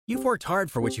Indeed. You've worked hard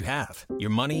for what you have. Your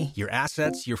money, your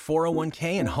assets, your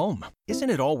 401k, and home. Isn't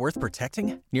it all worth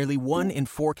protecting? Nearly 1 in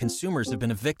 4 consumers have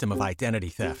been a victim of identity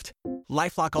theft.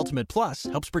 LifeLock Ultimate Plus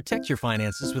helps protect your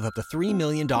finances with up to $3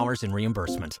 million in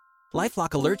reimbursement. LifeLock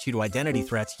alerts you to identity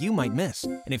threats you might miss.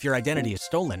 And if your identity is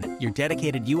stolen, your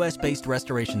dedicated U.S.-based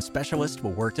restoration specialist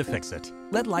will work to fix it.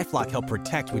 Let LifeLock help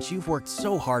protect what you've worked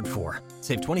so hard for.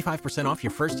 Save 25% off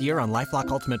your first year on LifeLock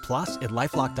Ultimate Plus at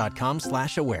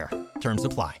LifeLock.com/aware. Terms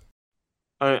apply.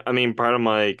 I mean, part of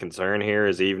my concern here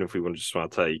is even if we just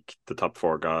want to take the top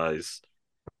 4 guys,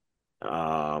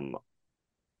 the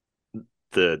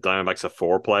Diamondbacks have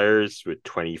 4 players with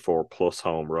 24 plus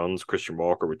home runs. Christian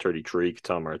Walker with 33,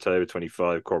 Tom Marte with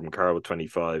 25, Corbin Carroll with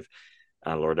 25,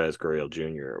 and Lourdes Gurriel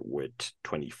Jr. with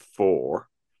 24.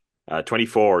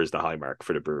 24 is the high mark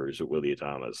for the Brewers with Willie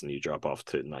Adames, and you drop off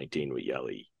to 19 with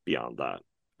Yelly beyond that.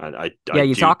 And I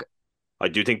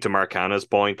do think, to Marcana's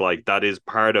point, like that's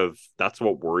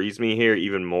what worries me here,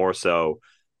 even more so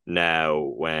now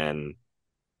when,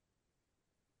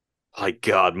 like,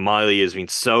 God, Miley has been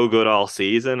so good all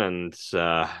season, and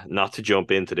not to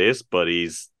jump into this, but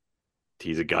he's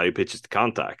a guy who pitches to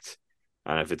contact.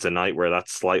 And if it's a night where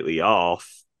that's slightly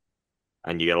off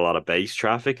and you get a lot of base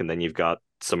traffic, and then you've got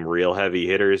some real heavy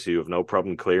hitters who have no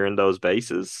problem clearing those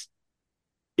bases,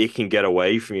 it can get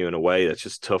away from you in a way that's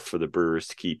just tough for the Brewers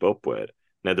to keep up with.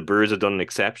 Now, the Brewers have done an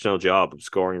exceptional job of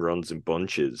scoring runs in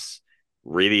bunches,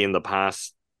 really in the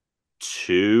past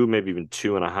 2, maybe even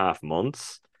 2.5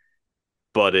 months.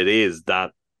 But it is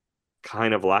that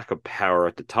kind of lack of power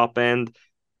at the top end,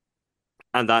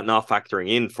 and that not factoring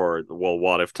in for, well,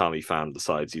 what if Tommy Pham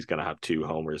decides he's going to have 2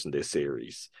 homers in this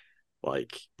series?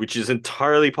 Like, which is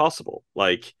entirely possible.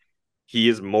 Like, he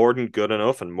is more than good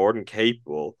enough and more than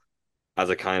capable as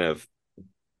a kind of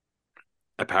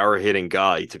a power hitting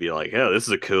guy to be like, yeah, this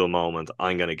is a cool moment,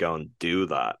 I'm going to go and do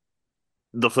that.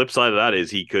 The flip side of that is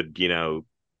he could,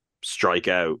 strike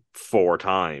out 4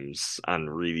 times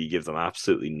and really give them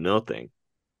absolutely nothing.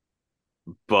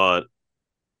 But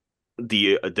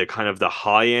the kind of the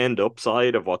high end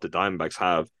upside of what the Diamondbacks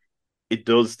have, it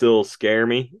does still scare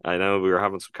me. I know we were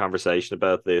having some conversation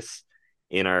about this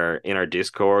in our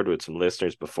Discord with some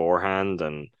listeners beforehand,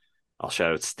 and I'll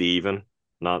shout out Steven,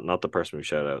 not the person we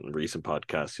shout out in recent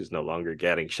podcasts who's no longer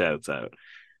getting shouts out.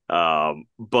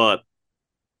 But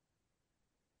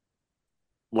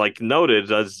like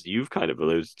noted, as you've kind of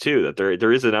alluded to, that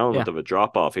there is an element of a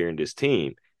drop off here in this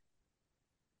team.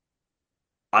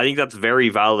 I think that's very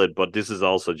valid, but this is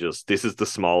the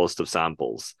smallest of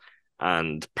samples.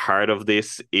 And part of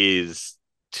this is,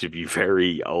 to be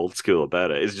very old school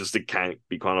about it, is just it can't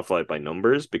be quantified by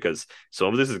numbers, because some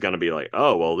of this is going to be like,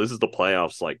 oh, well, this is the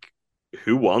playoffs. Like,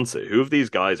 who wants it? Who of these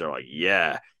guys are like,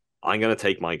 yeah, I'm going to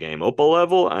take my game up a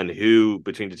level? And who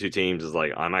between the two teams is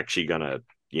like, I'm actually going to,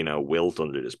 wilt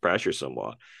under this pressure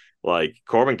somewhat? Like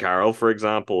Corbin Carroll, for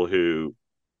example, who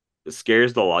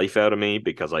scares the life out of me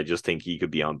because I just think he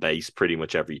could be on base pretty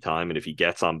much every time. And if he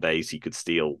gets on base, he could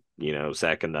steal,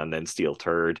 second and then steal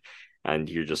third. And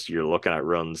you're looking at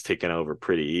runs ticking over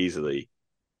pretty easily.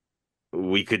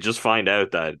 We could just find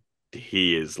out that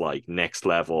he is like next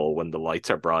level when the lights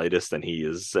are brightest and he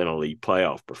is an elite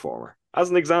playoff performer. As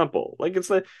an example, like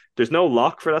there's no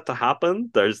lock for that to happen.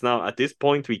 There's not at this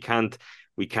point we can't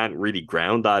really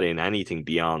ground that in anything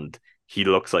beyond he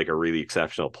looks like a really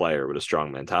exceptional player with a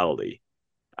strong mentality.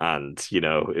 And,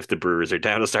 if the Brewers are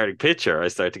down a starting pitcher, I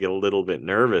start to get a little bit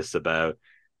nervous about,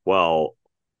 well,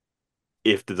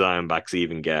 if the Diamondbacks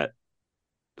even get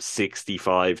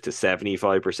 65 to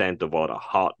 75% of what a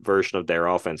hot version of their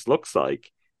offense looks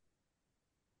like,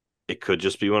 it could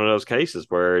just be one of those cases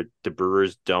where the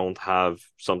Brewers don't have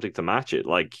something to match it.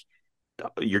 Like,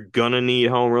 you're going to need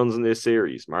home runs in this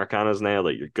series. Mark Hanna's nailed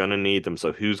it. You're going to need them.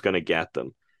 So who's going to get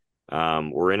them?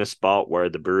 We're in a spot where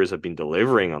the Brewers have been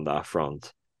delivering on that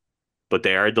front, but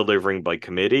they are delivering by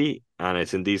committee, and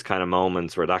it's in these kind of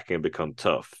moments where that can become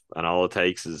tough. And all it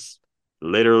takes is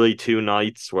literally 2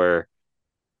 nights where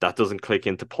that doesn't click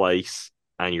into place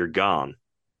and you're gone.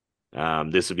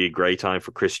 This would be a great time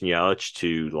for Christian Yelich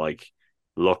to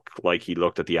look like he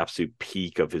looked at the absolute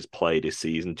peak of his play this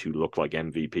season, to look like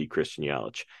MVP Christian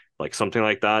Yelich. Like something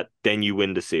like that, then you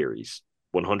win the series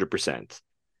 100%.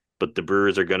 But the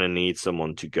Brewers are going to need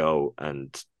someone to go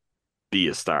and be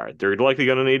a star. They're likely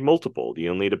going to need multiple.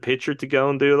 You'll need a pitcher to go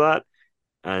and do that,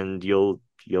 and you'll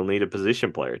need a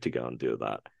position player to go and do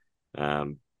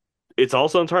that. It's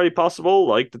also entirely possible,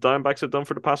 like the Diamondbacks have done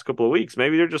for the past couple of weeks,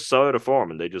 maybe they're just so out of form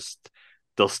and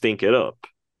they'll stink it up.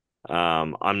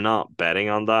 I'm not betting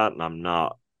on that, and I'm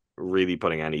not really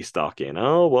putting any stock in,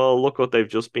 oh, well, look what they've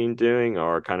just been doing,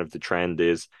 or kind of the trend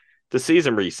is the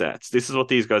season resets. This is what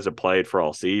these guys have played for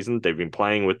all season. They've been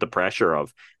playing with the pressure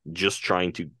of just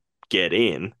trying to get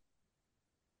in.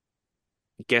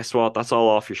 Guess what? That's all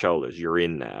off your shoulders. You're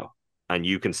in now. And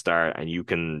you can start, and you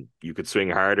could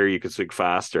swing harder, you could swing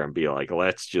faster, and be like,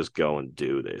 let's just go and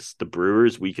do this. The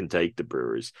Brewers, we can take the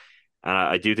Brewers. And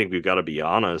I do think we've got to be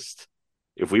honest.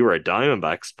 If we were a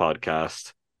Diamondbacks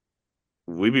podcast,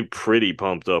 we'd be pretty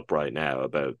pumped up right now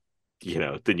about,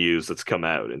 the news that's come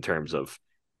out in terms of,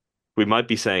 we might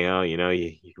be saying, oh, you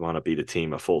want to beat a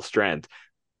team at full strength.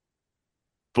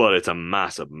 But it's a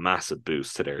massive, massive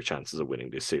boost to their chances of winning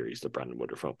this series that Brandon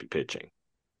Woodruff won't be pitching.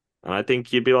 And I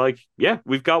think you'd be like, yeah,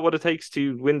 we've got what it takes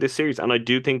to win this series. And I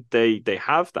do think they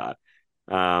have that.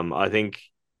 I think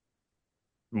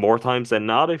more times than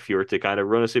not, if you were to kind of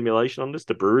run a simulation on this,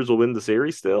 the Brewers will win the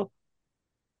series still.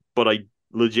 But I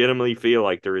legitimately feel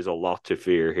like there is a lot to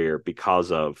fear here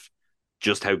because of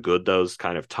just how good those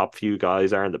kind of top few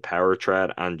guys are in the power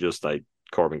tread, and just like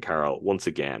Corbin Carroll, once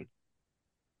again,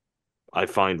 I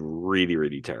find really,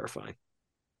 really terrifying.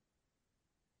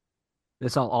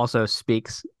 This all also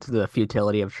speaks to the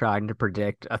futility of trying to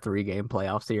predict a 3-game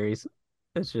playoff series.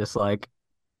 It's just like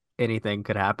anything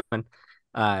could happen.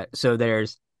 So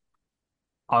there's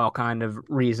all kind of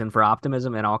reason for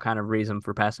optimism and all kind of reason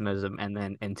for pessimism. And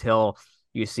then until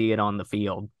you see it on the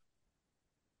field,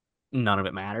 none of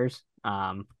it matters,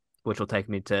 which will take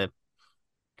me to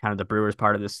kind of the Brewers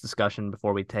part of this discussion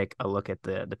before we take a look at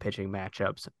the pitching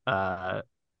matchups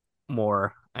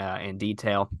more in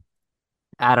detail.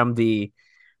 Adam, the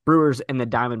Brewers and the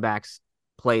Diamondbacks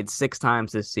played 6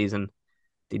 times this season.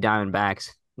 The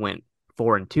Diamondbacks went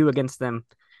 4-2 against them,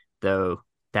 though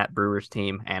that Brewers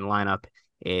team and lineup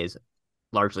is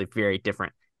largely very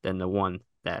different than the one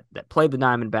that played the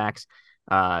Diamondbacks.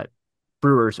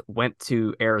 Brewers went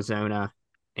to Arizona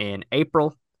in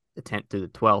April, the 10th through the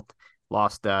 12th,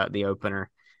 lost the opener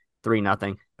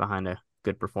 3-0 behind a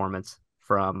good performance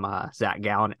from Zach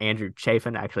Gallen. Andrew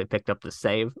Chafin actually picked up the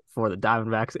save for the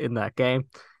Diamondbacks in that game.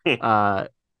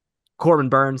 Corbin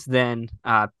Burns then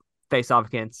faced off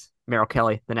against Merrill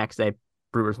Kelly the next day.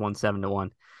 Brewers won 7-1.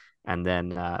 And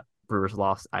then Brewers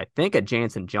lost, I think, a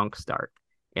Jansen Junk start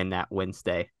in that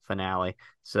Wednesday finale.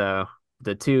 So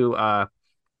the two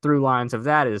through lines of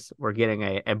that is we're getting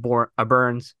a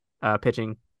Burns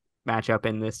pitching matchup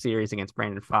in this series against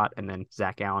Brandon Pfaadt, and then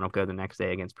Zach Allen will go the next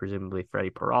day against presumably Freddie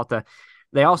Peralta.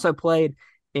 They also played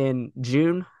in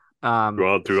June. Do you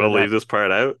want to leave this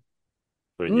part out?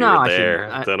 When you were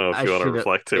there, I don't know if you want to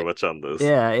reflect too much on this.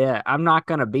 Yeah. I'm not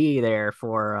going to be there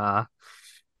for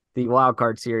the wild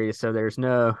card series, so there's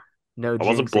no. I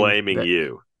wasn't blaming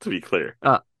you, to be clear.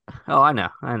 I know.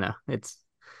 It's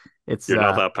you're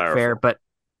not that powerful. Fair, but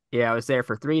yeah, I was there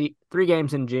for three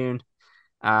games in June.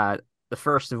 The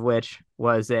first of which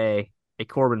was a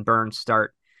Corbin Burns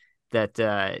start that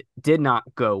did not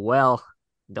go well.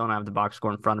 Don't have the box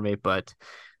score in front of me, but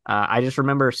I just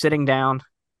remember sitting down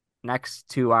next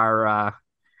to our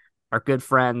good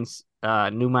friends,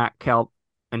 Numac, Kelp,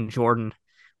 and Jordan,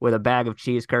 with a bag of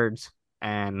cheese curds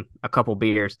and a couple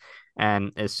beers.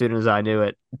 And as soon as I knew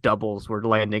it, doubles were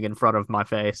landing in front of my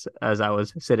face as I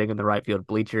was sitting in the right field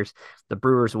bleachers. The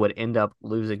Brewers would end up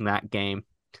losing that game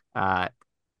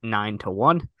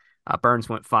 9-1. Burns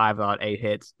went 5 out, 8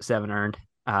 hits, 7 earned.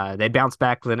 They bounced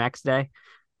back the next day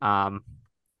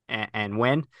and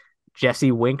win.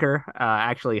 Jesse Winker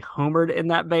actually homered in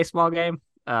that baseball game,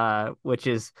 which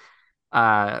is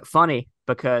funny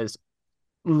because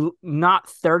not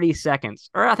 30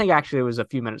 seconds, or I think actually it was a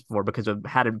few minutes before because it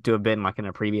had to have been like in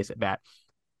a previous at bat.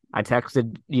 I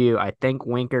texted you, I think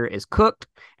Winker is cooked,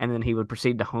 and then he would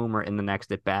proceed to homer in the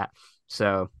next at bat.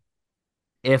 So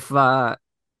if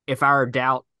our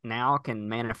doubt now can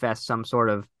manifest some sort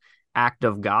of act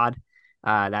of God,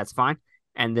 that's fine.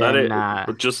 And then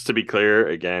but just to be clear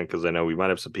again, because I know we might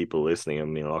have some people listening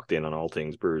and being locked in on all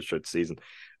things Brewers throughout the season,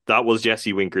 that was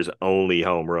Jesse Winker's only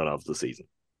home run of the season.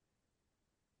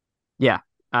 Yeah.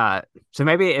 So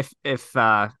maybe if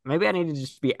maybe I need to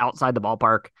just be outside the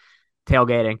ballpark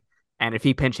tailgating, and if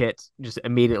he pinch hits, just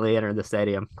immediately enter the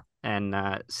stadium and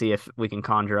see if we can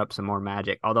conjure up some more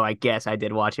magic. Although I guess I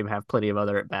did watch him have plenty of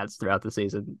other at bats throughout the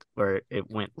season where it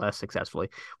went less successfully.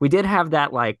 We did have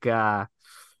that like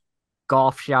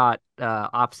golf shot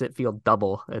opposite field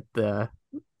double at the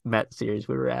Met series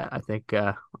we were at. I think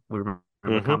we remember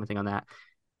commenting on that.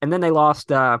 And then they lost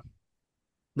the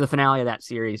finale of that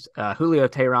series. Julio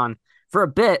Teheran for a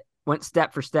bit went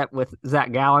step for step with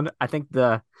Zach Gallen. I think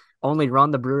the only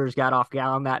run the Brewers got off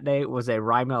Gallen that day was a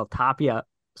Raimel Tapia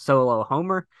solo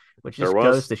homer, which just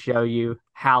goes to show you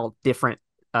how different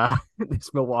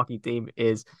this Milwaukee team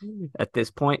is at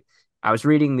this point. I was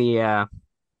reading the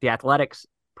Athletics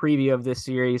preview of this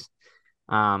series,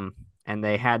 and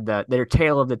they had their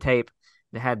tail of the tape.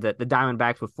 They had the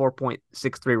Diamondbacks with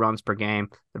 4.63 runs per game,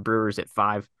 the Brewers at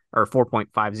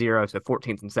 4.50, so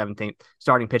 14th and 17th.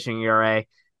 Starting pitching ERA,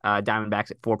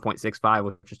 Diamondbacks at 4.65,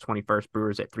 which is 21st.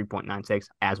 Brewers at 3.96.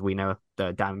 As we know,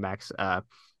 the Diamondbacks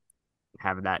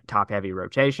have that top-heavy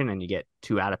rotation, and you get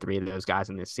 2 out of 3 of those guys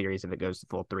in this series if it goes to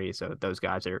full 3. So those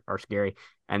guys are scary.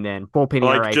 And then bullpen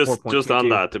ERA, just on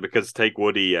that, because take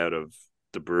Woody out of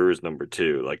the Brewers number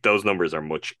 2, like those numbers are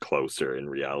much closer in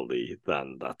reality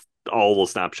than that. All the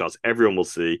snapshots everyone will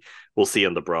see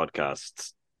on the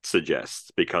broadcasts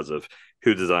suggests, because of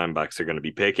who the Diamondbacks are going to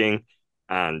be picking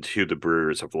and who the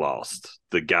Brewers have lost.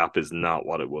 The gap is not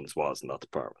what it once was in that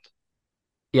department.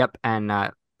 Yep, and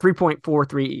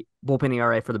 3.43 bullpen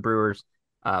ERA for the Brewers,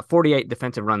 48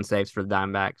 defensive run saves for the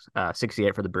Diamondbacks,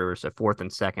 68 for the Brewers, so 4th and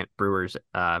 2nd. Brewers,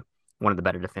 one of the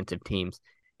better defensive teams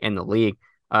in the league.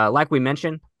 Like we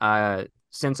mentioned,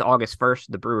 since August 1st,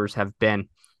 the Brewers have been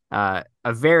a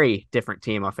very different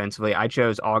team offensively. I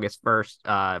chose August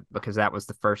 1st because that was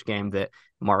the first game that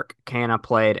Mark Canha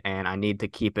played, and I need to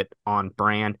keep it on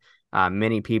brand.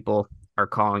 Many people are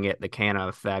calling it the Canha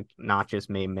effect, not just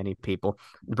me, many people.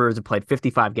 The Brewers have played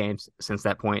 55 games since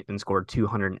that point and scored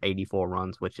 284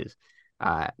 runs, which is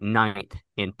 9th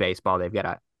in baseball. They've got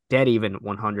a dead even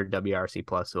 100 WRC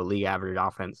plus, so a league average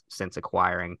offense since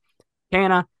acquiring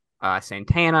Canha.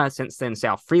 Santana, since then,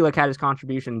 Sal Frelick had his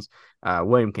contributions.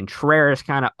 William Contreras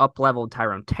kind of up-leveled.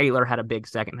 Tyrone Taylor had a big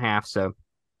second half. So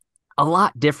a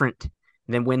lot different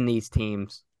than when these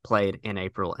teams played in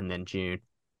April and then June.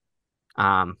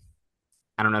 I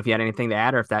don't know if you had anything to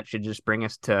add or if that should just bring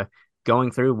us to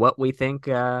going through what we think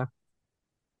the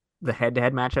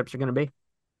head-to-head matchups are going to be.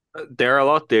 They're a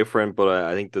lot different, but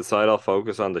I think the side I'll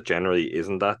focus on that generally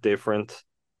isn't that different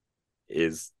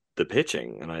is the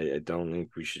pitching, and I don't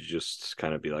think we should just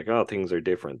kind of be like, oh, things are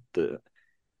different. The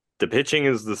pitching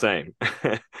is the same.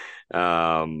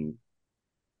 I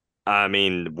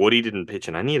mean, Woody didn't pitch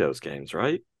in any of those games,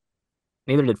 right?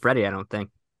 Neither did Freddie, I don't think.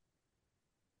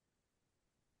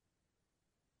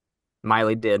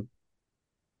 Miley did.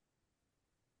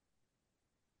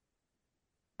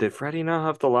 Did Freddie not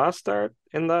have the last start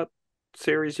in that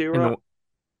series you were at?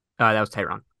 That was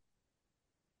Teheran.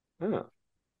 Oh.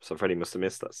 So Freddie must have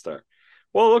missed that start.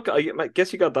 Well, look, I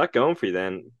guess you got that going for you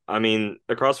then. I mean,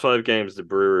 across 5 games, the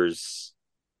Brewers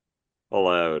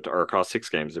allowed, or across 6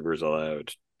 games, the Brewers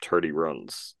allowed 30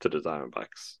 runs to the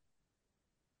Diamondbacks.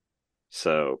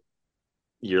 So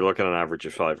you're looking at an average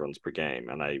of 5 runs per game,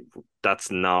 and that's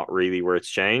not really where it's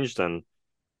changed. And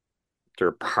there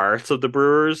are parts of the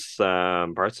Brewers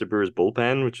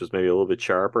bullpen, which was maybe a little bit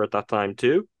sharper at that time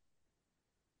too.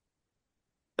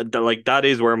 Like, that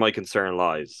is where my concern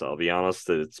lies. I'll be honest,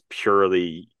 it's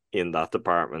purely in that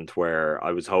department where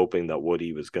I was hoping that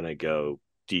Woody was going to go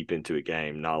deep into a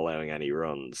game, not allowing any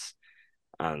runs,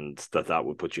 and that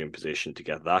would put you in position to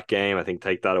get that game. I think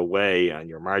take that away and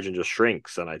your margin just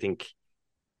shrinks. And I think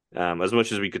as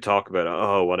much as we could talk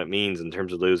about what it means in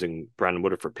terms of losing Brandon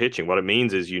Woodruff for pitching, what it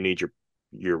means is you need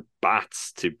your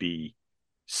bats to be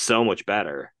so much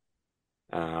better.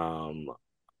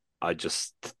 I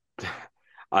just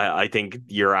I think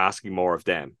you're asking more of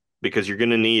them because you're going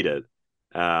to need it.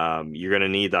 You're going to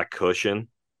need that cushion.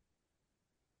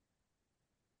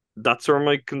 That's where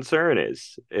my concern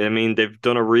is. I mean, they've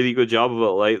done a really good job of it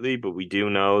lately, but we do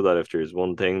know that if there's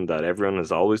one thing that everyone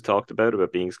has always talked about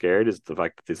being scared, is the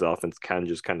fact that this offense can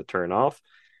just kind of turn off.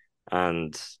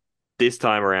 And this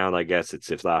time around, I guess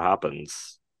it's if that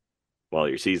happens, well,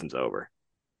 your season's over.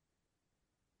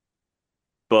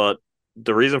 But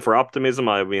the reason for optimism,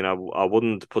 I mean, I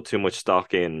wouldn't put too much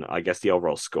stock in, I guess, the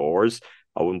overall scores.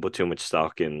 I wouldn't put too much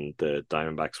stock in the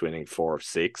Diamondbacks winning 4 of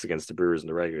 6 against the Brewers in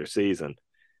the regular season.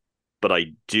 But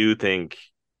I do think,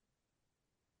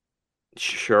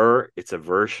 sure, it's a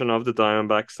version of the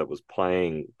Diamondbacks that was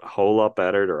playing a whole lot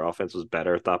better. Their offense was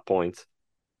better at that point.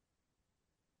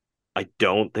 I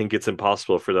don't think it's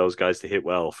impossible for those guys to hit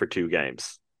well for 2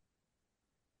 games.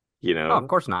 You know? Oh, of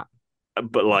course not.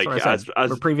 But like, as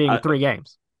we're previewing 3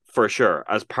 games. For sure.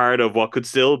 As part of what could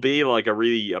still be like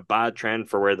a bad trend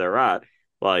for where they're at.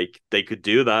 Like, they could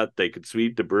do that. They could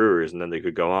sweep the Brewers, and then they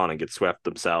could go on and get swept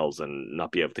themselves and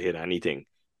not be able to hit anything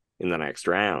in the next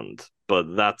round. But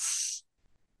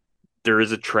there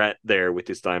is a threat there with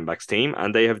this Diamondbacks team,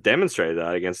 and they have demonstrated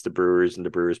that against the Brewers and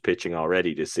the Brewers pitching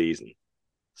already this season.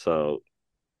 So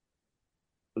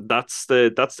that's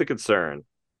the concern.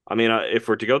 I mean, if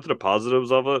we're to go to the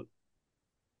positives of it,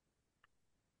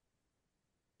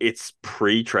 it's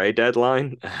pre-trade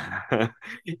deadline.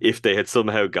 If they had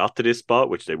somehow got to this spot,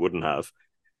 which they wouldn't have,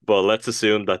 but let's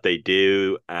assume that they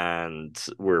do, and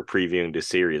we're previewing this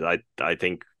series. I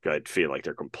think I'd feel like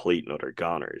they're complete and utter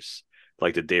goners.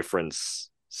 Like, the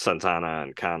difference Santana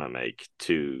and Canna make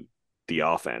to the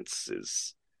offense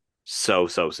is so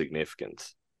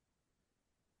significant.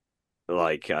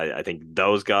 Like, I think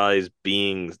those guys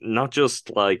being not just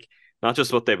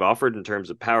what they've offered in terms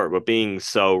of power, but being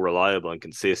so reliable and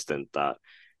consistent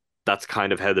that's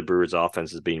kind of how the Brewers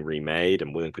offense is being remade.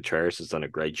 And William Contreras has done a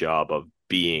great job of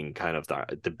being kind of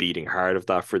the beating heart of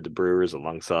that for the Brewers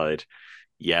alongside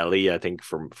Yelly, I think,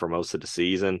 for most of the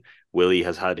season. Willie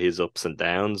has had his ups and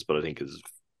downs, but I think is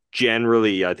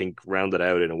generally, rounded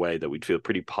out in a way that we'd feel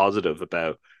pretty positive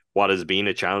about what has been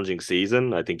a challenging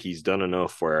season. I think he's done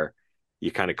enough where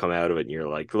you kind of come out of it and you're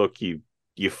like, look, you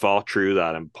fought through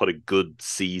that and put a good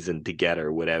season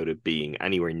together without it being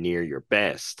anywhere near your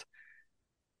best.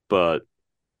 But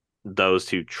those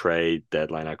 2 trade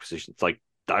deadline acquisitions, like,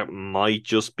 that might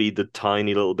just be the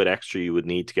tiny little bit extra you would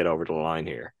need to get over the line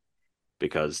here,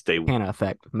 because they Canna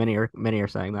effect. Many are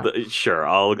saying that. Sure,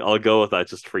 I'll go with that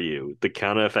just for you. The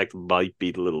Canna effect might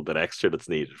be the little bit extra that's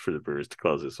needed for the Brewers to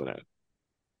close this one out.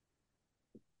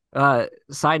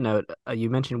 Side note, you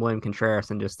mentioned William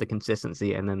Contreras and just the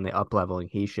consistency and then the up-leveling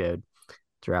he showed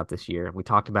throughout this year. We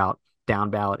talked about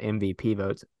down-ballot MVP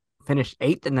votes. Finished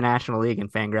 8th in the National League in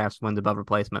Fangraphs wins above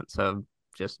replacement. So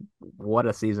just what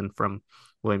a season from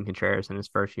William Contreras in his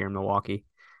first year in Milwaukee.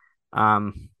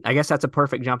 I guess that's a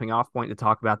perfect jumping off point to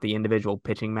talk about the individual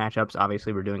pitching matchups.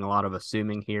 Obviously, we're doing a lot of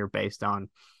assuming here based on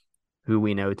who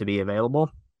we know to be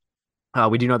available.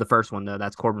 We do know the first one, though.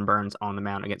 That's Corbin Burnes on the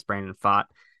mound against Brandon Pfaadt.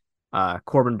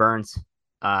 Corbin Burnes,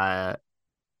 not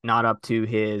up to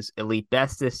his elite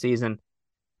best this season,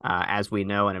 as we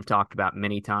know and have talked about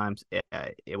many times.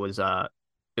 It was a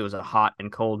hot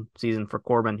and cold season for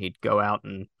Corbin. He'd go out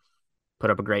and put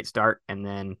up a great start and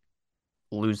then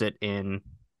lose it in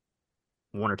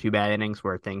 1 or 2 bad innings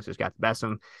where things just got the best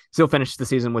of him. Still finished the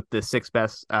season with the 6th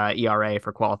best ERA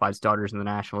for qualified starters in the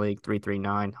National League, 3.39,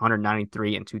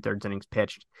 193 and 2/3 innings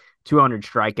pitched, 200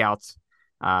 strikeouts,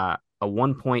 a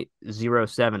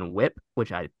 1.07 whip,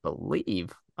 which I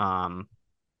believe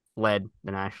led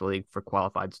the National League for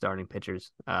qualified starting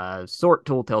pitchers. Sort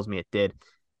Tool tells me it did.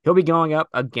 He'll be going up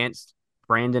against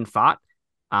Brandon Pfaadt.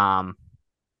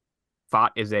 Pfaadt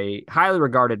is a highly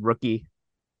regarded rookie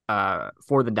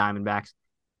for the Diamondbacks.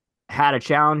 Had a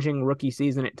challenging rookie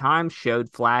season at times,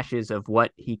 showed flashes of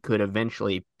what he could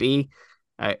eventually be.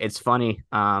 It's funny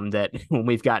that when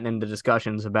we've gotten into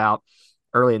discussions about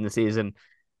early in the season,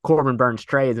 Corbin Burnes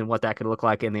trades and what that could look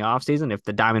like in the offseason. If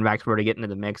the Diamondbacks were to get into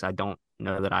the mix, I don't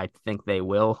know that I think they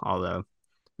will, although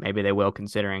maybe they will,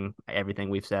 considering everything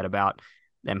we've said about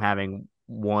them having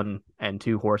 1 and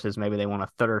 2 horses. Maybe they want a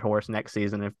 3rd horse next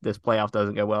season if this playoff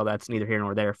doesn't go well. That's neither here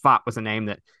nor there. Pfaadt was a name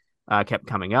that kept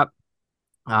coming up.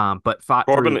 But fought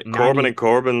through 90. And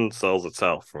Corbin sells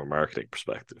itself from a marketing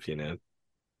perspective, you know.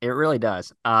 It really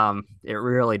does. It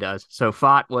really does. So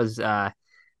Fott was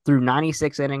through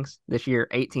 96 innings this year,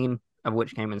 18 of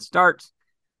which came in starts,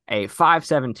 a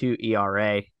 5.72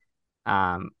 ERA.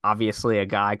 Obviously a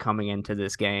guy coming into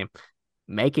this game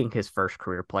making his first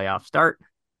career playoff start.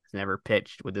 He's never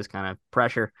pitched with this kind of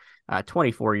pressure.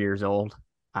 24 years old.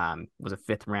 Was a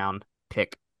 5th round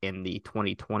pick in the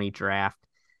 2020 draft.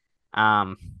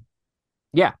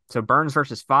 Yeah, so Burns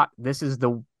versus Fott. This is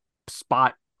the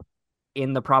spot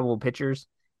in the probable pitchers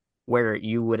where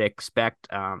you would expect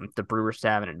the Brewers to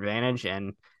have an advantage.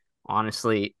 And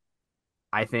honestly,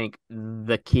 I think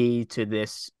the key to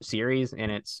this series in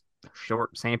its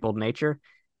short sampled nature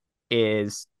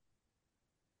is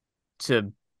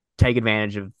to take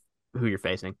advantage of who you're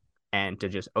facing and to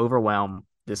just overwhelm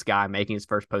this guy making his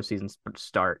first postseason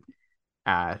start,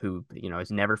 who,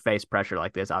 has never faced pressure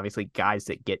like this. Obviously, guys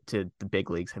that get to the big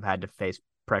leagues have had to face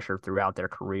pressure throughout their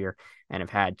career and have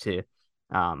had to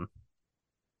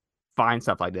find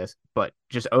stuff like this, but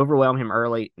just overwhelm him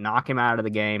early, knock him out of the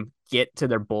game, get to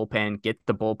their bullpen, get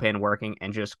the bullpen working,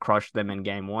 and just crush them in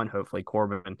game one. Hopefully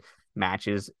Corbin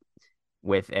matches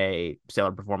with a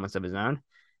stellar performance of his own.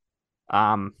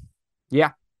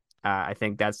 I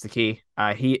think that's the key.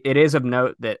 It is of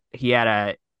note that he had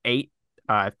a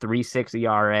 8.36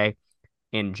 ERA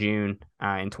in June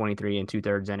in 23 and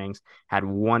 2/3 innings, had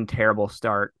one terrible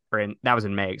start, that was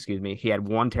in May, excuse me. He had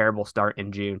one terrible start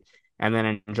in June. And then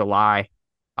in July,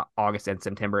 August, and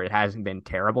September, it hasn't been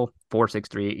terrible.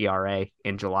 4.63 ERA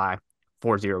in July,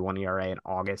 4.01 ERA in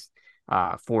August,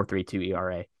 4.32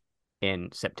 ERA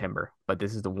in September. But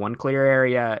this is the one clear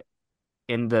area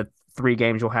in the 3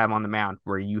 games you'll have on the mound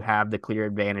where you have the clear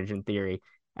advantage in theory.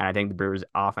 And I think the Brewers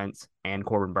offense and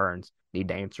Corbin Burns need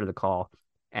to answer the call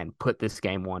and put this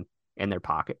game one in their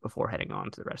pocket before heading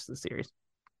on to the rest of the series.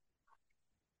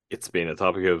 It's been a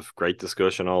topic of great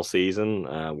discussion all season.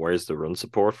 Where's the run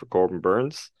support for Corbin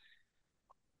Burns?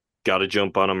 Got to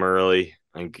jump on him early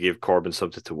and give Corbin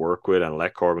something to work with and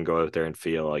let Corbin go out there and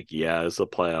feel like, yeah, it's a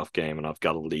playoff game and I've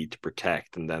got a lead to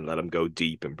protect, and then let him go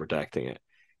deep in protecting it.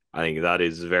 I think that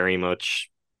is very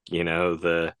much,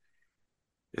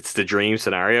 it's the dream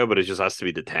scenario, but it just has to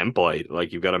be the template.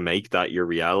 Like, you've got to make that your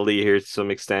reality here to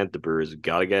some extent. The Brewers have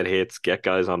got to get hits, get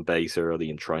guys on base early,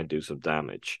 and try and do some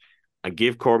damage. And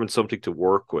give Corbin something to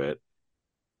work with.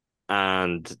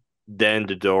 And then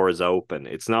the door is open.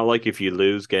 It's not like if you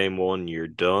lose game one, you're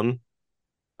done.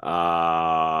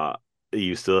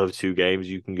 You still have 2 games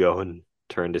you can go and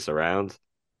turn this around.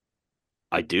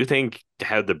 I do think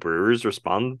how the Brewers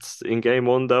respond in game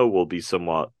one, though, will be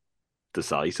somewhat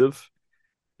decisive.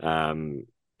 I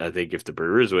think if the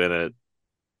Brewers win it,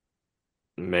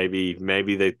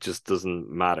 maybe that just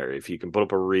doesn't matter. If you can put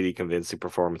up a really convincing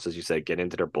performance, as you say, get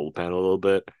into their bullpen a little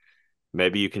bit,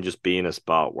 maybe you can just be in a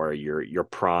spot where you're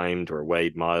primed, or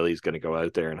Wade Miley's going to go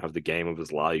out there and have the game of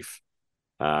his life,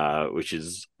 which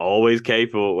is always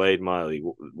capable of Wade Miley.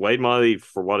 Wade Miley,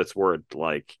 for what it's worth,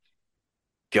 like,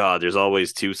 God, there's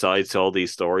always 2 sides to all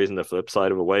these stories, and the flip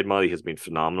side of it. Wade Miley has been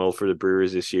phenomenal for the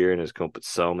Brewers this year and has come up with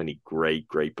so many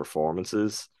great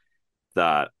performances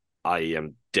that I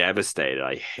am devastated.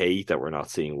 I hate that we're not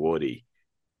seeing Woody.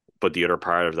 But the other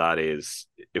part of that is,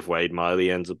 if Wade Miley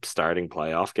ends up starting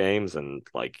playoff games and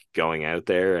like going out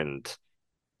there and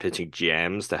pitching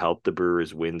gems to help the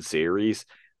Brewers win series,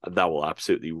 that will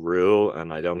absolutely rule.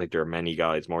 And I don't think there are many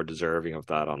guys more deserving of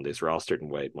that on this roster than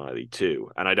Wade Miley too.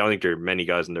 And I don't think there are many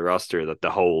guys in the roster that the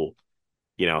whole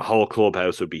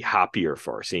clubhouse would be happier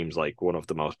for. Seems like one of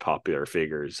the most popular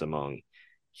figures among,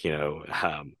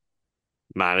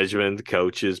 management,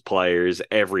 coaches, players,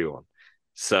 everyone.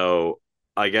 So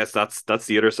I guess that's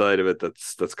the other side of it.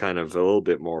 That's kind of a little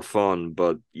bit more fun.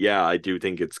 But yeah, I do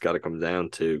think it's got to come down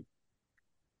to,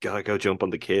 gotta go jump on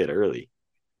the kid early.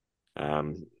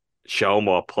 Show him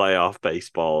what playoff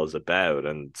baseball is about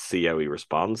and see how he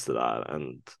responds to that.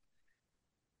 And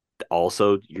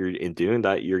also, in doing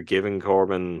that, you're giving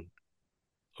Corbin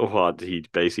what he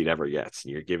basically never gets,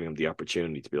 and you're giving him the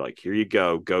opportunity to be like, here you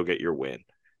go get your win.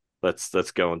 Let's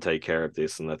go and take care of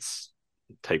this, and let's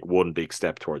take one big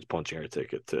step towards punching our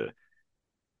ticket to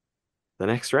the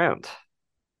next round.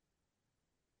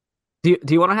 Do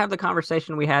you want to have the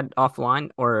conversation we had offline,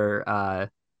 or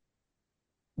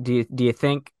do you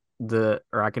think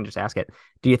or I can just ask it.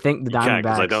 Do you think the Diamondbacks?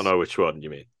 Because I don't know which one you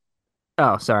mean.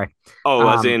 Oh, sorry. Oh,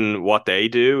 as in what they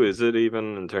do? Is it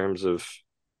even in terms of?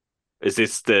 Is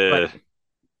this the?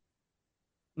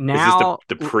 Is this Now,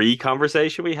 the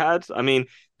pre-conversation we had? I mean,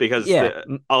 because yeah,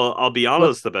 I'll be look,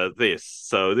 honest about this.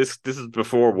 So this is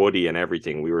before Woody and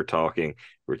everything. We were talking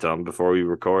before we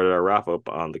recorded our wrap up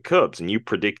on the Cubs, and you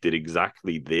predicted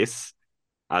exactly this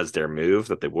as their move,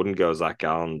 that they wouldn't go Zach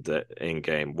Gallen in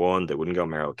game one, they wouldn't go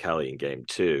Merrill Kelly in game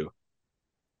two.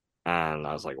 And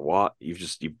I was like, what?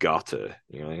 You've got to.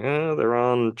 You're like, oh, they're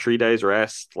on 3 days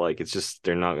rest. Like, it's just,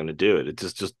 they're not going to do it. It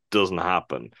just doesn't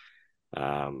happen.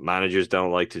 Managers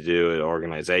don't like to do it.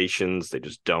 Organizations, they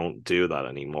just don't do that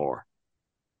anymore.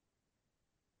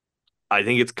 I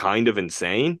think it's kind of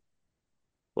insane.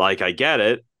 Like, I get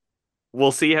it.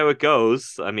 We'll see how it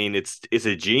goes. I mean, it's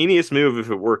a genius move if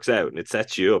it works out, and it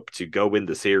sets you up to go win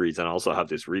the series and also have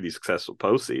this really successful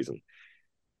postseason.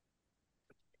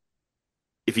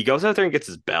 If he goes out there and gets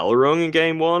his bell rung in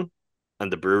game one,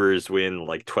 and the Brewers win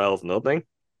like 12-0,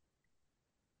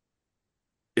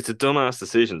 it's a dumbass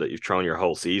decision that you've thrown your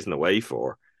whole season away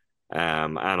for.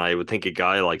 And I would think a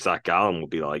guy like Zach Gallen would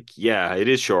be like, yeah, it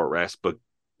is short rest, but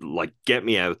like, get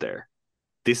me out there.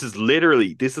 This is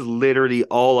literally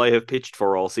all I have pitched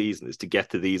for all season, is to get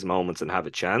to these moments and have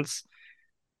a chance.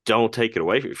 Don't take it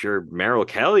away. If you're Merrill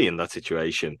Kelly in that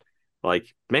situation,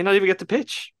 like, may not even get to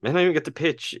pitch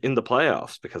in the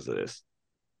playoffs because of this.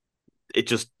 It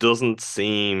just doesn't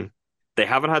seem, they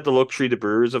haven't had the luxury the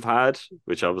Brewers have had,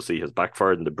 which obviously has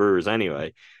backfired in the Brewers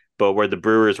anyway, but where the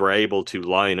Brewers were able to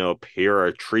line up, here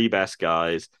are three best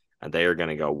guys, and they are going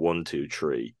to go 1, 2,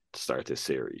 3 to start this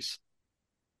series.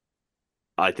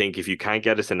 I think if you can't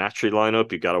get us a naturally line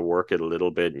up, you've got to work it a little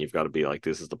bit, and you've got to be like,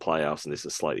 this is the playoffs and this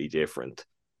is slightly different.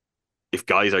 If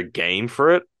guys are game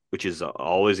for it, which is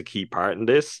always a key part in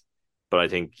this, but I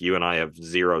think you and I have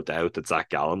zero doubt that Zach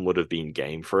Gallen would have been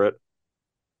game for it.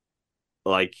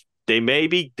 Like, they may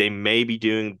be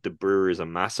doing the Brewers a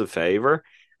massive favor,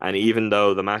 and even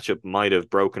though the matchup might have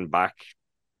broken back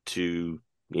to,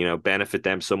 benefit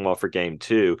them somewhat for game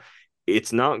two,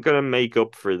 it's not going to make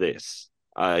up for this.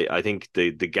 I think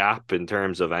the gap in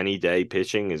terms of any day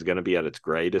pitching is going to be at its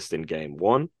greatest in game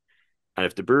one. And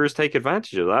if the Brewers take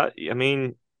advantage of that, I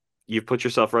mean, you've put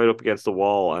yourself right up against the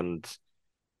wall, and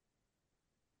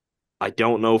I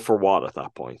don't know for what at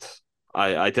that point.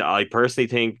 I personally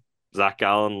think Zach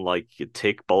Gallen, like a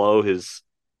tick below his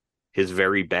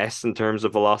very best in terms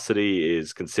of velocity,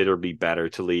 is considerably better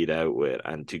to lead out with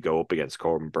and to go up against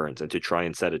Corbin Burns and to try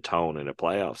and set a tone in a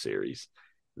playoff series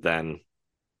than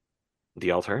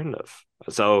the alternative.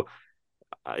 So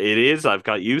it is, I've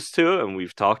got used to it, and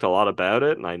we've talked a lot about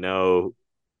it, and I know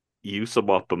you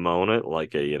somewhat bemoan it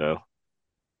like a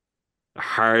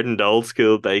hardened old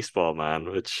school baseball man,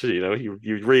 which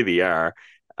you really are.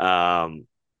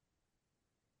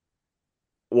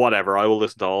 Whatever, I will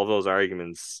listen to all of those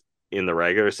arguments in the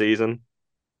regular season.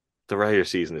 The regular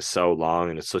season is so long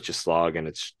and it's such a slog, and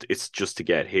it's just to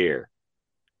get here.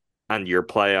 And your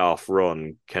playoff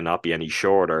run cannot be any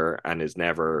shorter and is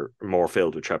never more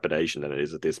filled with trepidation than it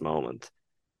is at this moment.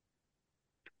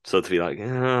 So to be like,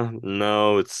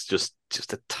 no, it's just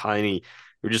a tiny,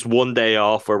 we're just one day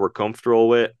off where we're comfortable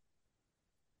with,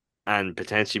 and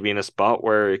potentially be in a spot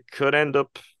where it could end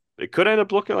up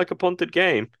looking like a punted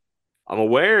game. I'm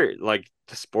aware, like,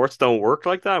 the sports don't work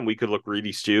like that, and we could look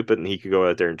really stupid, and he could go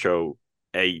out there and throw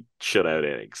 8 shutout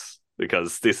innings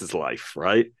because this is life,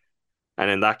 right? And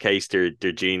in that case, they're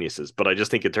geniuses. But I just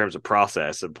think in terms of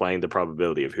process and playing the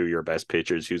probability of who your best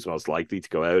pitchers, who's most likely to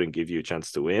go out and give you a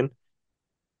chance to win,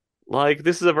 like,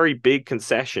 this is a very big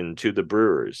concession to the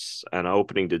Brewers and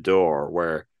opening the door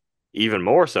where, even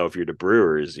more so if you're the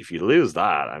Brewers, if you lose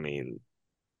that, I mean,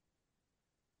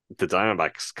 the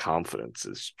Diamondbacks' confidence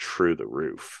is through the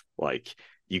roof. Like,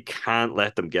 you can't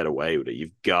let them get away with it.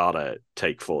 You've got to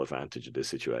take full advantage of this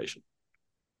situation.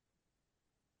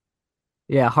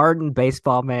 yeah, hardened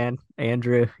baseball man,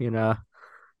 Andrew,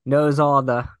 knows all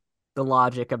the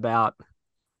logic about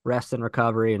rest and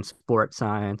recovery and sports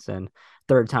science and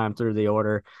third time through the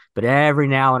order. But every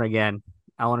now and again,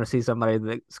 I want to see somebody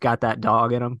that's got that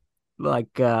dog in them,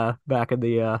 like back in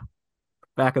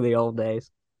the old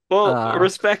days. Well, Uh,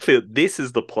 respectfully, this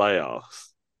is the playoffs.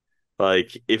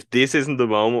 Like, if this isn't the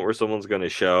moment where someone's going to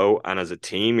show, and as a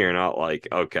team, you're not like,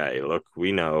 okay, look,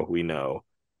 we know,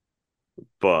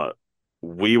 but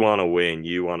we want to win,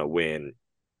 you want to win,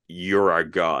 you're our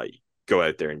guy. Go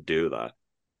out there and do that.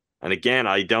 And again,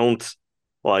 I don't,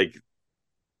 like,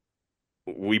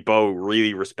 we both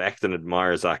really respect and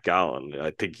admire Zach Gallen.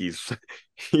 I think he's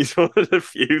one of the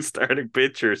few starting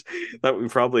pitchers that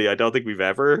I don't think we've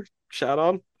ever shat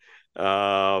on.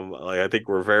 Like, I think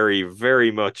we're very,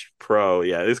 very much pro.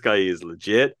 Yeah, this guy is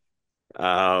legit.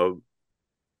 I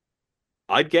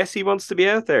I'd guess he wants to be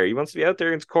out there. He wants to be out there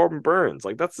against Corbin Burns.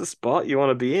 Like, that's the spot you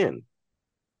want to be in.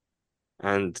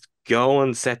 And go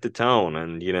and set the tone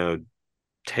and,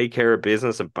 take care of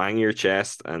business and bang your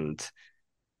chest and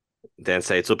then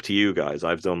say, it's up to you guys.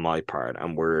 I've done my part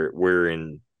and we're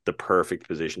in the perfect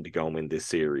position to go and win this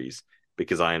series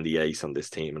because I am the ace on this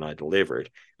team and I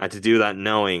delivered. And to do that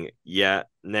knowing,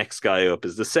 next guy up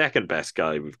is the second best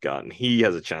guy we've got and he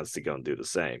has a chance to go and do the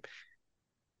same.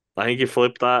 I think you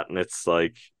flip that and it's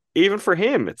like, even for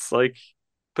him, it's like,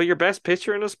 put your best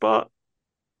pitcher in a spot.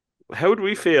 How would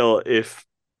we feel if,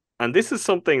 and this is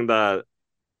something that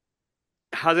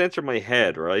has entered my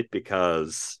head, right?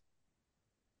 Because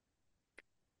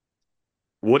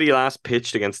Woody last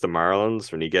pitched against the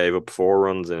Marlins when he gave up 4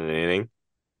 runs in an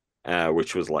inning,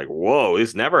 which was like, whoa,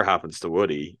 this never happens to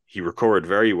Woody. He recovered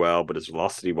very well, but his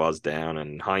velocity was down.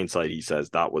 And in hindsight, he says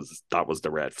that was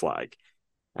the red flag.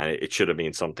 And it should have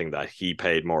been something that he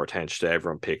paid more attention to.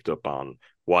 Everyone picked up on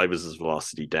why was his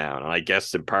velocity down. And I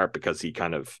guess in part because he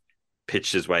kind of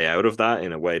pitched his way out of that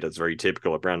in a way that's very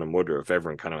typical of Brandon Woodruff.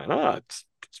 Everyone kind of went,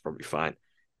 it's probably fine.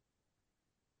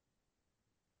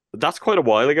 That's quite a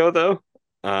while ago, though.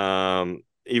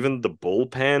 Even the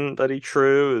bullpen that he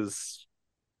threw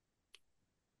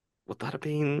would that have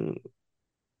been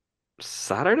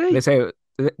Saturday? Did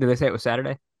they say it was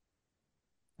Saturday?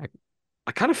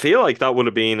 I kind of feel like that would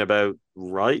have been about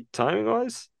right timing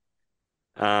wise.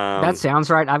 That sounds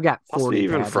right. I've got 40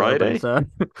 even Friday.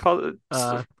 Open,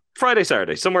 so. Friday,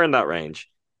 Saturday, somewhere in that range.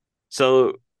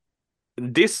 So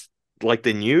this, like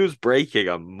the news breaking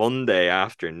on Monday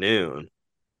afternoon,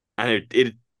 and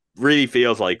it really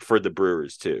feels like for the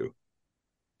Brewers too,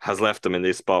 has left them in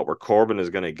this spot where Corbin is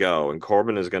going to go, and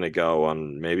Corbin is going to go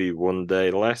on maybe one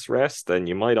day less rest than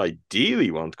you might ideally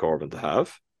want Corbin to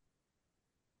have.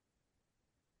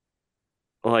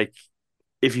 Like,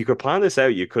 if you could plan this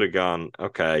out, you could have gone,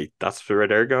 okay, that's where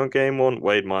they're going game 1.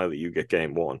 Wade Miley, you get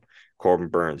game 1. Corbin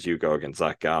Burns, you go against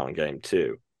Zach Gallen game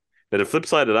 2. Now, the flip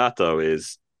side of that, though,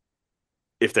 is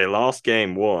if they lost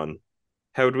game 1,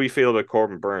 how would we feel about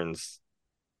Corbin Burns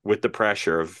with the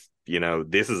pressure of,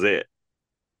 this is it?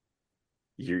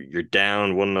 You're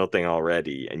down 1-0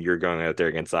 already, and you're going out there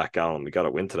against Zach Gallen. We got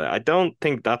to win today. I don't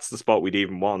think that's the spot we'd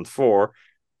even want for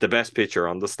the best pitcher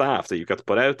on the staff that you've got to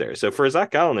put out there. So for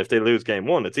Zach Gallen, if they lose game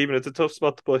 1, it's a tough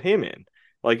spot to put him in.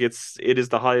 Like it is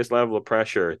the highest level of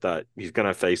pressure that he's going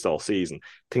to face all season.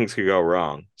 Things could go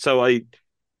wrong. So it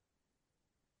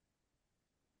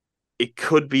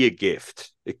could be a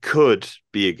gift. It could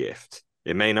be a gift.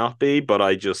 It may not be, but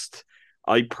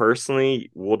I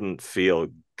personally wouldn't feel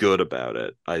good about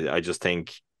it. I just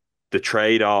think the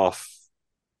trade-off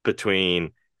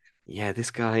between,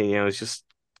 this guy, is just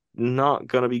not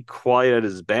going to be quite at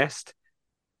his best.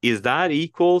 Is that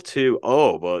equal to,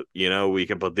 but, we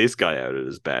can put this guy out at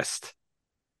his best?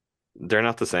 They're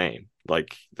not the same.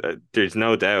 Like, there's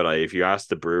no doubt, if you ask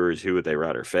the Brewers who would they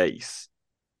rather face,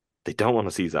 they don't want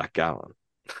to see Zach Gallen.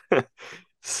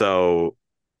 So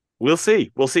we'll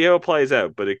see. We'll see how it plays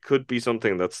out, but it could be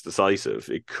something that's decisive.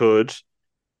 It could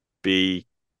be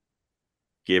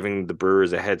giving the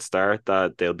Brewers a head start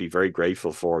that they'll be very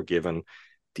grateful for, given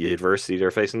the adversity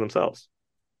they're facing themselves.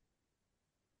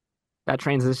 That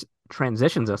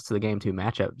transitions us to the game 2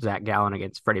 matchup. Zach Gallen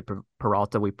against Freddie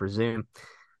Peralta, we presume.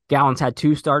 Gallen's had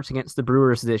 2 starts against the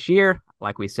Brewers this year.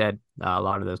 Like we said, a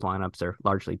lot of those lineups are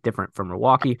largely different from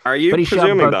Milwaukee. Are you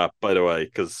presuming that, by the way?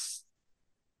 Because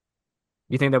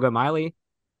you think they'll go Miley?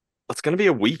 It's going to be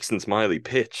a week since Miley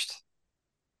pitched.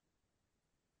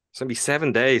 It's going to be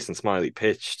 7 days since Miley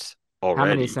pitched already.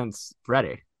 How many since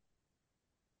Freddie?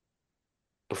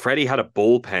 But Freddie had a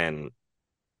bullpen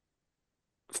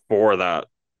for that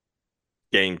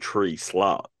game 3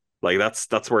 slot. Like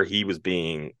that's where he was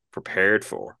being prepared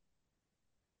for.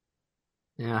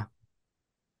 Yeah.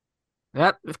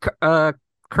 Yep.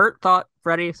 Kurt thought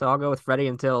Freddie, so I'll go with Freddie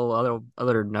until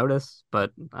other notice.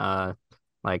 But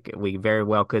we very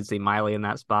well could see Miley in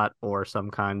that spot or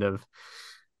some kind of.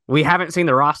 We haven't seen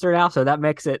the roster now, so that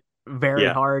makes it very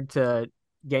hard to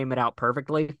game it out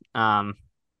perfectly. For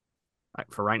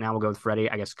right now, we'll go with Freddie.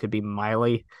 I guess it could be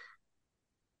Miley.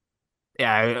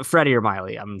 Yeah, Freddie or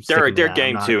Miley. They're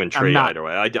game 2 and 3 either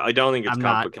way. I don't think it's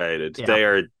complicated. They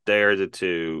are the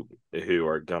two who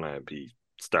are gonna be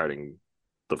starting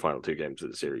the final 2 games of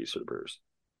the series for the Brewers.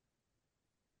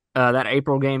 That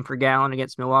April game for Gallen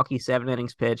against Milwaukee, 7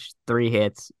 innings pitched, 3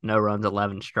 hits, no runs,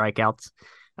 11 strikeouts.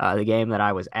 The game that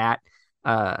I was at,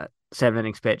 7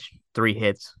 innings pitched, 3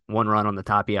 hits, 1 run on the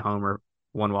Tapia homer,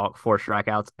 1 walk, 4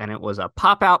 strikeouts, and it was a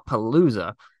pop-out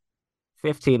palooza.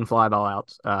 15 fly ball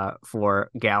outs for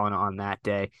Gallen on that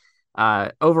day.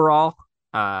 Overall,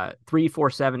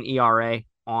 .347 ERA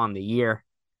on the year,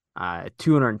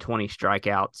 220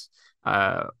 strikeouts.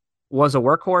 Was a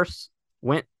workhorse,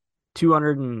 went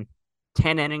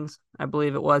 210 innings, I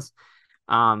believe it was.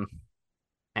 Let's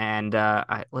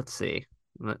see.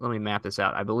 Let me map this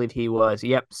out. I believe he was,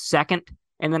 second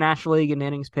in the National League in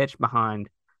innings pitched behind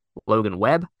Logan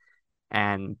Webb.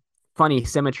 And funny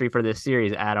symmetry for this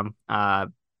series, Adam. At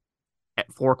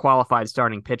 4 qualified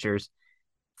starting pitchers,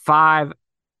 5,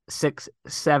 6,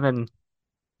 7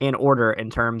 in order in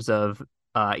terms of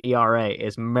ERA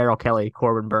is Merrill Kelly,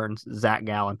 Corbin Burns, Zach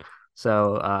Gallen.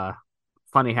 So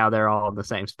funny how they're all in the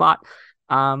same spot.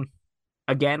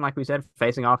 Again, like we said,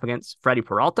 facing off against Freddie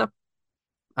Peralta,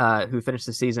 who finished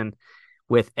the season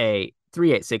with a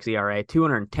 3.86 ERA,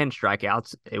 210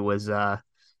 strikeouts. It was,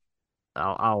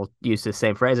 I'll use the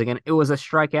same phrase again. It was a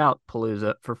strikeout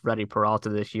palooza for Freddie Peralta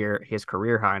this year. His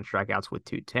career high in strikeouts with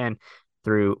 210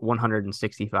 through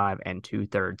 165 and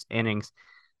 2/3 innings.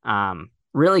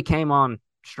 Really came on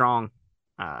strong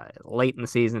late in the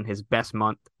season. His best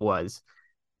month was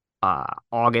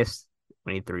August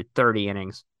when he threw 30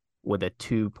 innings with a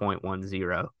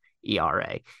 2.10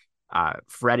 ERA.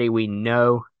 Freddie, we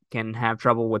know, can have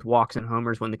trouble with walks and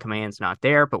homers when the command's not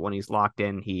there, but when he's locked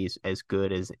in, he's as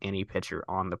good as any pitcher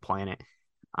on the planet.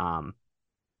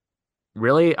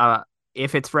 Really,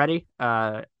 if it's Freddie,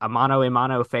 a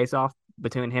mano-a-mano face-off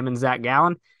between him and Zach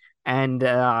Gallen. And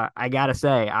I got to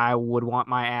say, I would want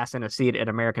my ass in a seat at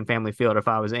American Family Field if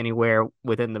I was anywhere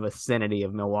within the vicinity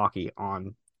of Milwaukee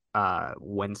on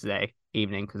Wednesday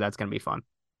evening, because that's going to be fun.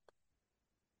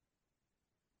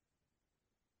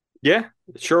 Yeah,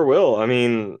 it sure will. I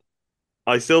mean,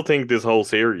 I still think this whole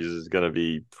series is going to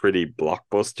be pretty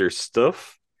blockbuster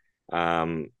stuff.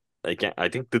 Again, I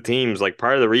think the teams, like,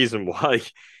 part of the reason why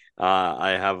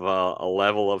I have a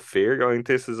level of fear going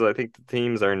to this is I think the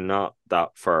teams are not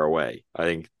that far away. I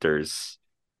think there's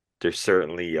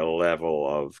certainly a level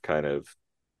of kind of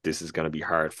this is going to be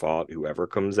hard fought, whoever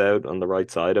comes out on the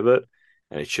right side of it.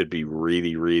 And it should be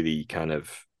really, really kind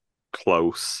of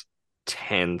close,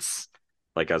 tense.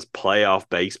 Like, as playoff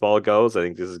baseball goes, I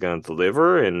think this is going to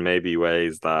deliver in maybe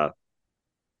ways that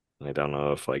I don't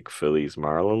know if, like, Phillies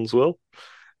Marlins will.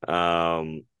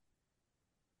 And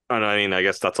I mean, I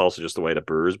guess that's also just the way the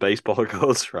Brewers baseball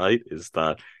goes, right? Is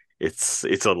that it's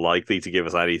unlikely to give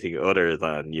us anything other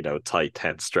than, tight,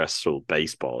 tense, stressful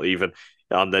baseball. Even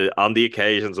on the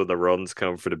occasions when the runs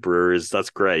come for the Brewers,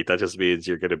 that's great. That just means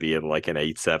you're going to be in like an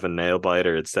 8-7 nail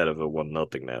biter instead of a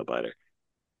 1-0 nail biter.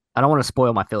 I don't want to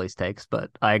spoil my Phillies takes,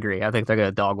 but I agree. I think they're going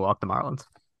to dog walk the Marlins.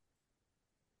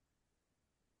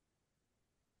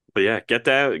 But yeah, get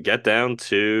down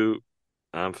to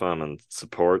AmFam and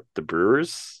support the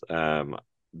Brewers.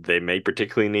 They may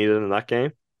particularly need it in that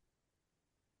game.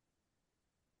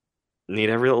 Need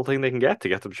every little thing they can get to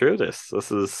get them through this.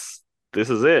 This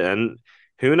is it. And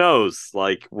who knows?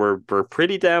 Like, we're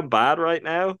pretty damn bad right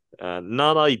now.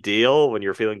 Not ideal when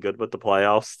you're feeling good with the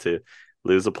playoffs to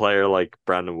lose a player like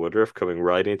Brandon Woodruff coming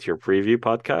right into your preview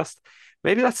podcast.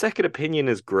 Maybe that second opinion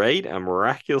is great and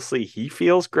miraculously he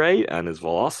feels great and his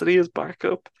velocity is back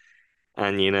up.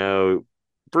 And,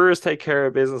 Brewers take care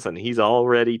of business and he's all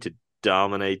ready to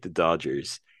dominate the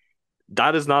Dodgers.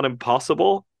 That is not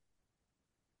impossible.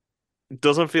 It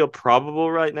doesn't feel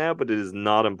probable right now, but it is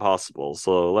not impossible.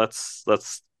 So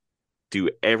let's do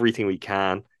everything we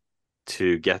can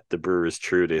to get the Brewers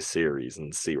through this series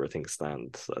and see where things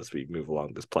stand as we move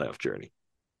along this playoff journey.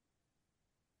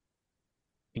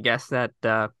 I guess that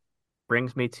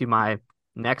brings me to my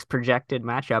next projected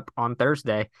matchup on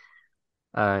Thursday.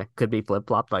 Could be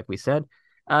flip-flopped, like we said.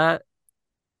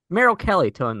 Merrill Kelly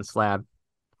toeing the slab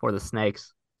for the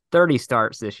Snakes. 30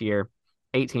 starts this year,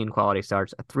 18 quality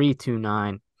starts, a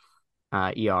 3.29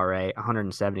 ERA,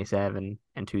 177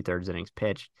 and 2/3 innings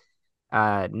pitched.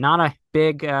 Not a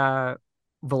big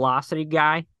velocity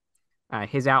guy.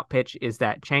 His out pitch is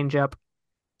that changeup.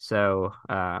 So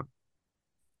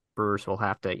Brewers will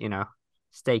have to,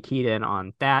 stay keyed in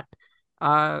on that.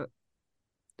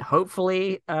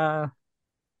 Hopefully,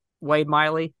 Wade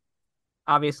Miley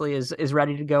obviously is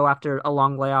ready to go after a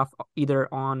long layoff either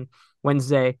on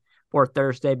Wednesday or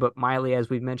Thursday. But Miley, as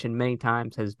we've mentioned many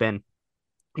times, has been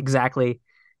exactly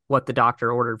what the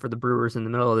doctor ordered for the Brewers in the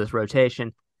middle of this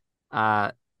rotation.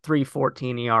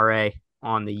 3.14 ERA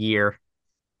on the year.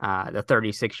 The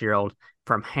 36-year-old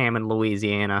from Hammond,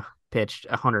 Louisiana, pitched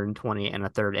 120 and a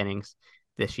third innings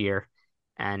this year,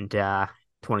 and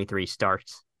 23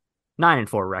 starts,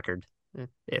 9-4 record.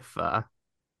 If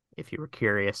you were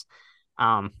curious,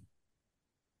 yeah,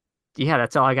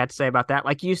 that's all I got to say about that.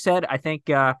 Like you said, I think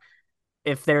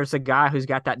if there's a guy who's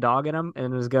got that dog in him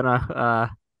and is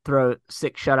gonna throw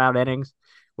 6 shutout innings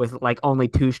with like only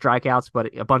 2 strikeouts,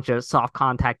 but a bunch of soft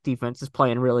contact defense is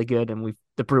playing really good, and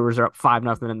the Brewers are up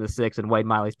 5-0 in the 6th, and Wade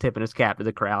Miley's tipping his cap to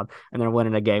the crowd, and they're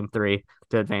winning a game 3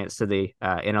 to advance to the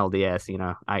NLDS. You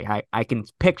know, I can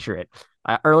picture it.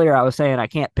 Earlier I was saying I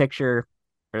can't picture,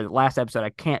 or the last episode, I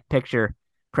can't picture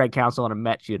Craig Counsell in a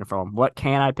Mets uniform. What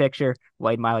can I picture?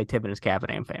 Wade Miley tipping his cap at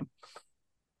AmFam.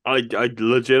 I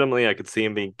legitimately, I could see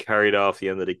him being carried off the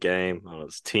end of the game on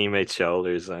his teammates'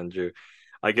 shoulders, Andrew.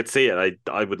 I could see it.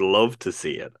 I would love to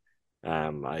see it.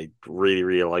 I really,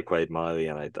 really like Wade Miley,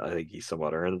 and I think he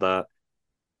somewhat earned that.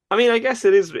 I mean, I guess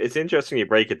it's interesting you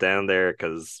break it down there,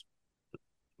 because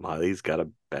Miley's got a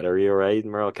better ERA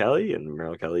than Merrill Kelly, and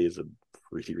Merrill Kelly is a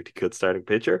really, really good starting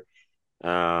pitcher.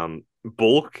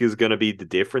 Bulk is going to be the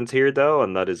difference here, though,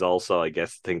 and that is also, I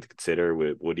guess, the thing to consider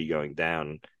with Woody going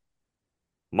down.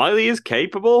 Miley is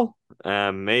capable,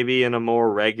 maybe in a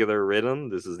more regular rhythm.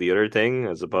 This is the other thing,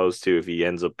 as opposed to if he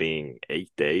ends up being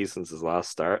 8 days since his last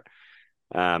start.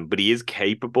 But he is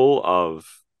capable of,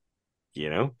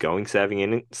 going 7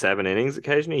 innings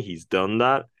occasionally. He's done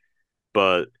that,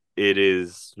 but it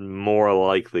is more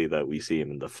likely that we see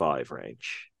him in the 5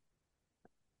 range.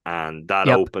 And that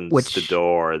opens the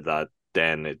door that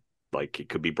then it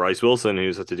could be Bryce Wilson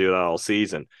who's had to do that all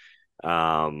season.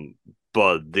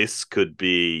 But this could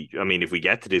be, I mean, if we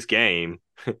get to this game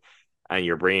and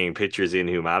you're bringing pitchers in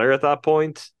who matter at that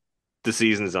point, the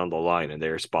season is on the line, and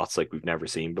there are spots like we've never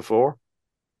seen before.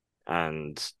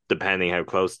 And depending how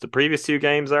close the previous 2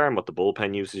 games are and what the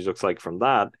bullpen usage looks like from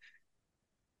that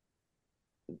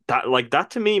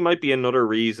to me might be another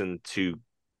reason to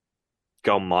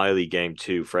go Miley game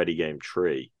 2, Freddie game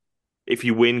 3. If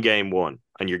you win game 1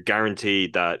 and you're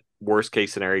guaranteed that worst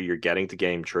case scenario you're getting to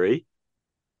game 3,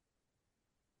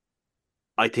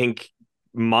 I think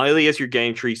Miley as your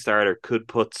game 3 starter could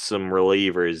put some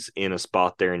relievers in a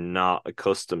spot they're not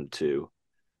accustomed to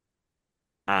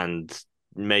and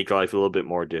make life a little bit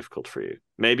more difficult for you.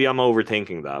 Maybe I'm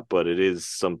overthinking that, but it is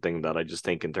something that I just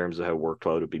think in terms of how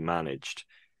workload would be managed.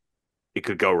 It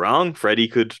could go wrong. Freddie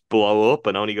could blow up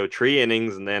and only go 3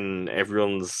 innings, and then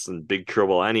everyone's in big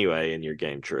trouble anyway in your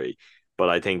game 3. But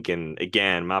I think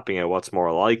again, mapping out what's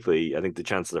more likely, I think the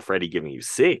chances of Freddie giving you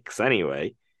 6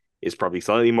 anyway is probably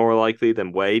slightly more likely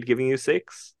than Wade giving you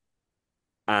 6.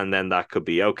 And then that could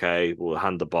be, okay, we'll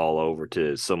hand the ball over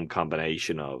to some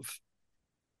combination of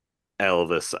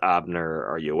Elvis, Abner,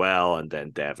 or Yoel, and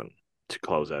then Devin to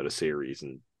close out a series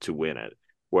and to win it.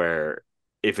 Where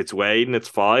if it's Wade and it's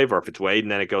 5, or if it's Wade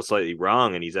and then it goes slightly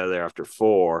wrong and he's out there after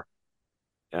 4,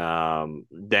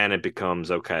 then it becomes,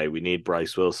 okay, we need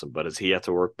Bryce Wilson. But has he had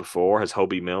to work before? Has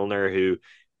Hobie Milner, who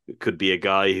could be a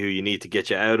guy who you need to get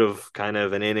you out of kind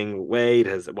of an inning, Wade,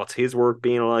 what's his work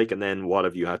been like? And then what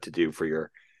have you had to do for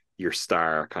your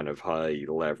star kind of high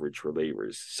leverage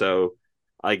relievers? So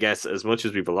I guess as much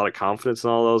as we have a lot of confidence in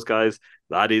all those guys,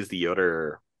 that is the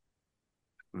other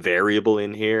variable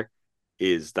in here,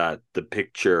 is that the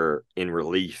picture in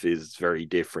relief is very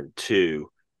different too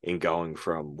in going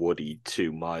from Woody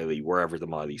to Miley, wherever the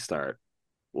Miley start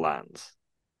lands.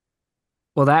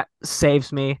 Well, that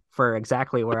saves me for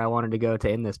exactly where I wanted to go to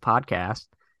end this podcast,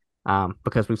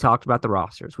 because we've talked about the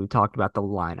rosters, we've talked about the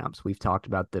lineups, we've talked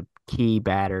about the key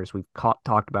batters, we've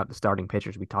talked about the starting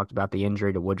pitchers, we talked about the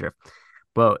injury to Woodruff.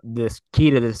 But this key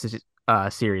to this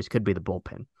series could be the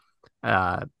bullpen.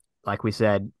 Like we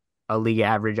said, a league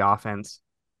average offense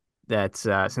that's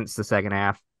since the second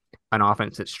half, an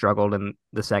offense that struggled in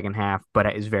the second half, but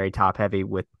it is very top heavy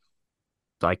with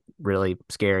really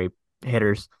scary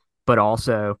hitters. But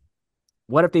also,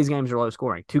 what if these games are low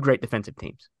scoring? 2 great defensive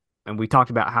teams. And we talked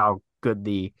about how good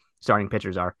the starting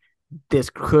pitchers are.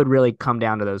 This could really come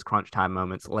down to those crunch time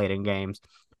moments late in games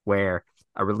where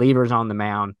a reliever's on the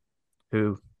mound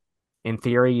who, in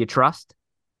theory, you trust,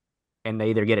 and they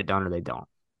either get it done or they don't.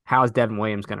 How is Devin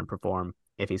Williams going to perform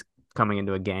if he's coming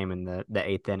into a game in the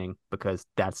 8th inning? Because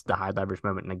that's the high leverage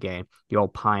moment in the game. The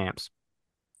old Piamps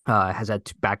has had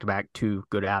back-to-back 2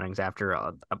 good outings after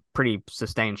a pretty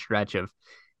sustained stretch of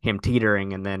him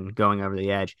teetering and then going over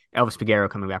the edge. Elvis Figueroa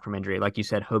coming back from injury. Like you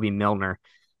said, Hobie Milner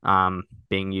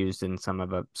being used in some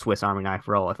of a Swiss Army knife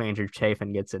role if Andrew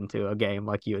Chafin gets into a game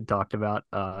like you had talked about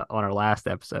on our last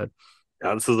episode.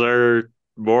 Chances are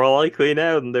more likely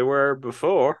now than they were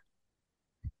before.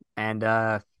 And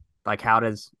what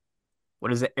does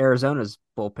Arizona's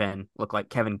bullpen look like?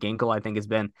 Kevin Ginkel, I think, has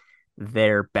been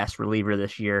their best reliever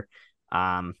this year.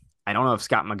 I don't know if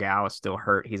Scott McGough is still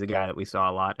hurt. He's a guy that we saw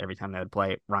a lot every time they would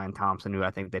play. Ryan Thompson, who I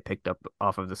think they picked up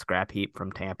off of the scrap heap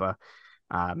from Tampa.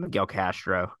 Miguel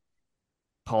Castro.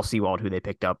 Paul Sewald, who they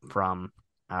picked up from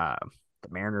the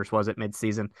Mariners, was it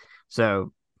midseason?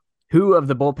 So who of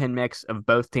the bullpen mix of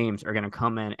both teams are going to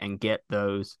come in and get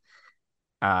those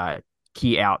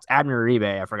key outs. Abner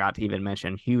Uribe, I forgot to even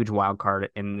mention, huge wild card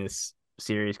in this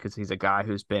series because he's a guy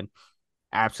who's been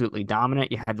absolutely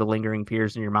dominant. You had the lingering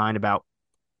fears in your mind about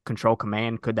control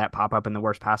command. Could that pop up in the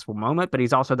worst possible moment? But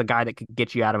he's also the guy that could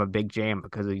get you out of a big jam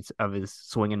because of his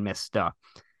swing and miss stuff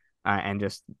and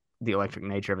just the electric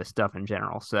nature of his stuff in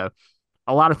general. So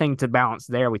a lot of things to balance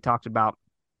there. We talked about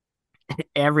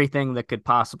everything that could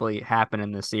possibly happen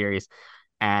in this series.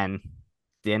 And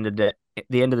the end of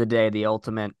the day, the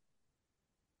ultimate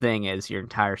thing is your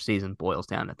entire season boils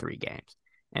down to 3 games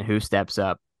and who steps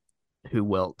up, who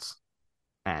wilts,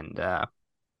 and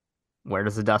where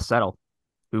does the dust settle?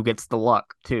 Who gets the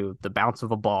luck too? The bounce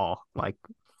of a ball, like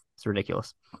it's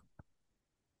ridiculous.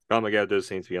 Scott McGowan does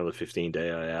seem to be on the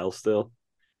 15-day IL still,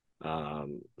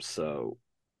 so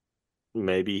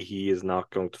maybe he is not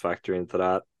going to factor into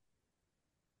that.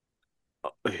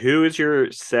 Who is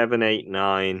your 7, 8,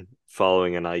 9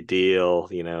 following an ideal,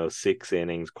 6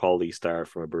 innings quality start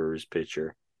from a Brewers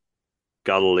pitcher?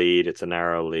 Got a lead. It's a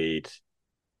narrow lead.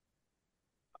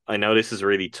 I know this is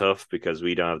really tough because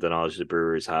we don't have the knowledge the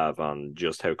Brewers have on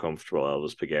just how comfortable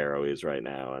Elvis Peguero is right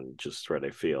now and just where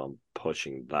they feel I'm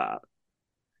pushing that.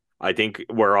 I think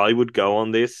where I would go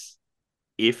on this,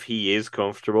 if he is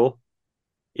comfortable,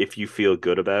 if you feel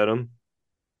good about him,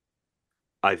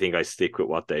 I think I stick with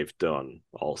what they've done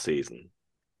all season.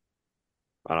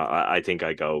 And I think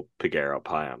I go Peguero,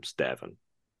 Payamps, Devin.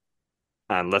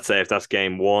 And let's say if that's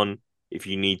game 1, if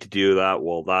you need to do that,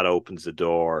 well, that opens the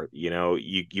door.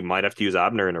 You might have to use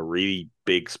Abner in a really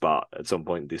big spot at some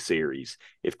point in this series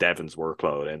if Devin's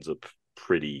workload ends up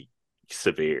pretty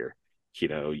severe.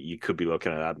 You could be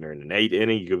looking at Abner in an 8th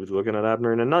inning. You could be looking at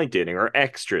Abner in a 9th inning or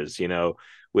extras,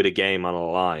 with a game on the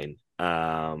line.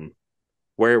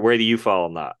 Where do you fall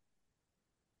on that?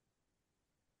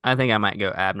 I think I might go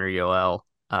Abner, Yoel,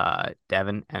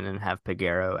 Devin, and then have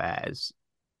Peguero as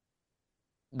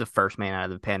the first man out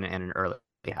of the pen in an early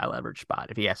high leverage spot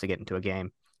if he has to get into a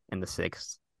game in the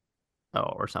 6th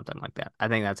or something like that. I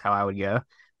think that's how I would go,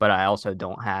 but I also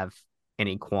don't have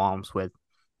any qualms with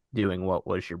doing what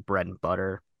was your bread and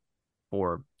butter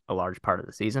for a large part of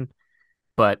the season.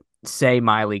 But say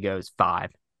Miley goes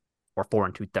 5 or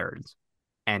 4 2/3,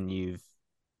 and you've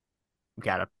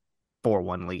got a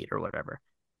 4-1 lead or whatever,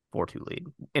 4-2 lead,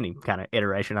 any kind of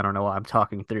iteration. I don't know why I'm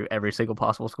talking through every single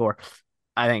possible score.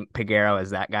 I think Peguero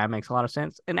as that guy makes a lot of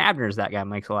sense, and Abner as that guy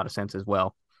makes a lot of sense as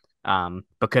well,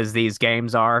 because these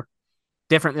games are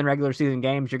different than regular season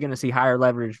games. You're going to see higher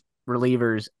leverage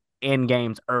relievers in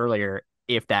games earlier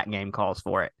if that game calls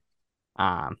for it,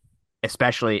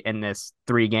 especially in this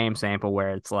 3-game sample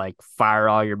where it's like fire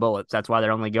all your bullets. That's why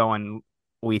they're only going,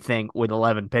 we think, with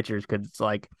 11 pitchers, because it's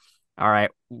like, all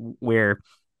right, we're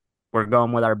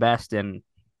going with our best, and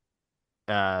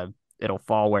it'll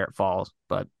fall where it falls.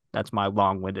 But that's my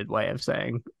long-winded way of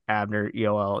saying Abner,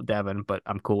 Yoel, Devin, but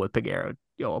I'm cool with Peguero,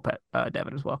 Yoel,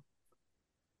 Devin as well.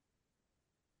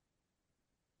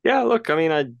 Yeah, look, I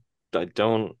mean, I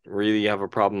don't really have a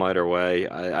problem either way.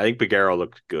 I think Peguero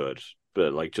looked good,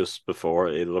 but like just before,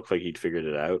 it looked like he'd figured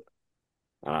it out.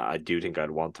 I do think I'd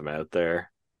want him out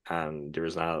there, and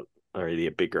there's not really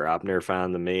a bigger Abner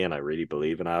fan than me, and I really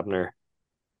believe in Abner.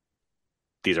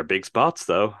 These are big spots,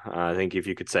 though. I think if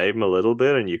you could save him a little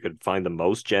bit and you could find the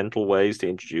most gentle ways to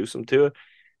introduce him to it,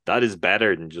 that is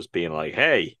better than just being like,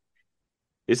 hey,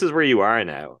 this is where you are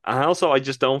now. And also, I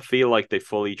just don't feel like they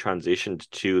fully transitioned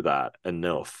to that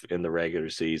enough in the regular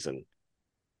season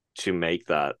to make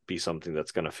that be something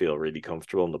that's going to feel really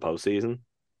comfortable in the postseason.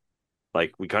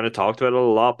 Like, we kind of talked about it a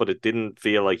lot, but it didn't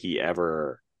feel like he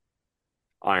ever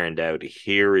ironed out,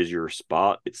 here is your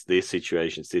spot. It's this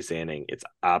situation. It's this inning. It's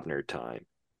Abner time.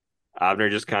 Abner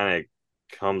just kind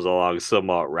of comes along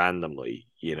somewhat randomly,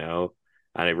 and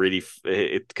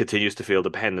it continues to feel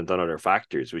dependent on other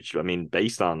factors, which, I mean,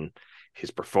 based on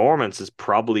his performance, is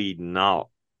probably not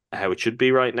how it should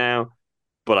be right now.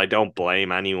 But I don't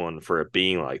blame anyone for it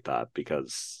being like that,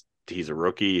 because he's a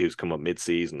rookie who's come up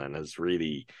mid-season and has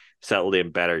really settled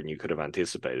in better than you could have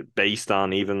anticipated, based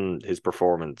on even his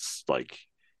performance, like,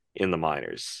 in the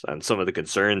minors and some of the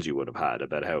concerns you would have had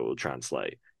about how it will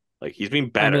translate. Like, he's been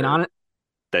better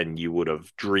than you would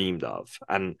have dreamed of.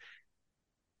 And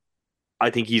I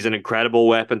think he's an incredible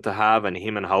weapon to have, and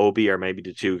him and Hobie are maybe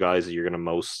the 2 guys that you're going to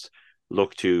most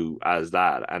look to as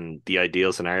that. And the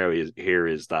ideal scenario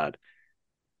is that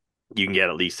you can get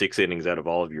at least 6 innings out of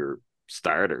all of your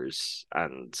starters,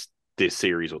 and this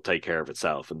series will take care of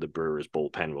itself, and the Brewers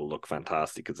bullpen will look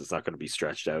fantastic because it's not going to be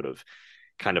stretched out of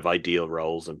kind of ideal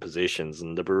roles and positions,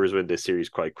 and the Brewers win this series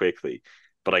quite quickly.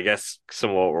 But I guess some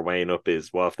of what we're weighing up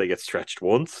is, well, if they get stretched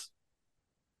once,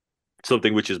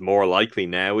 something which is more likely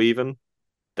now even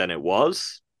than it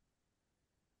was,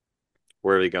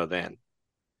 where do we go then?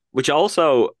 Which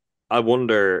also, I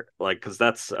wonder, like, because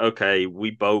that's okay.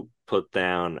 We both put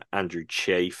down Andrew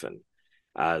Chafin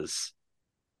as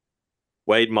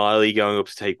Wade Miley going up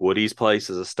to take Woody's place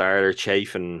as a starter.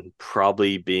 Chafin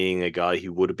probably being a guy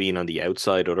who would have been on the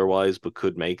outside otherwise, but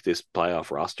could make this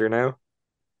playoff roster now.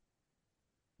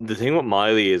 The thing with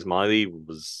Miley is Miley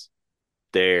was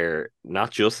there not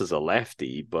just as a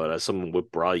lefty, but as someone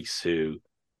with Bryce who,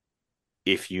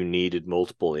 if you needed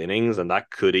multiple innings, and that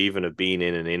could even have been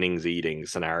in an innings eating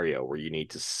scenario where you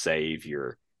need to save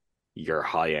your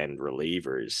high end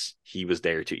relievers, he was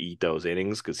there to eat those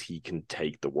innings because he can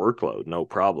take the workload, no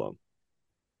problem.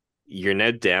 You're now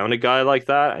down a guy like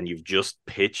that, and you've just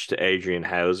pitched to Adrian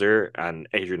Hauser, and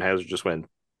Adrian Hauser just went,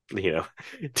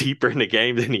 deeper in the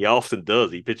game than he often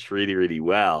does. He pitched really, really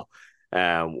well.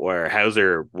 Where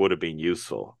Hauser would have been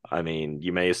useful. I mean,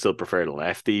 you may have still preferred a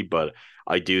lefty, but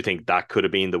I do think that could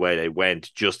have been the way they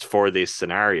went just for this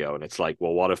scenario. And it's like,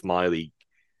 well, what if Miley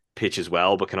pitches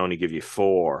well but can only give you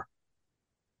 4?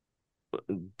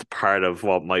 Part of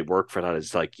what might work for that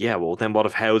is like, yeah, well, then what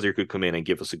if Hauser could come in and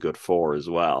give us a good 4 as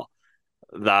well?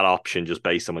 That option, just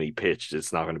based on when he pitched,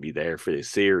 it's not going to be there for this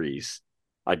series.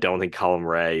 I don't think Colin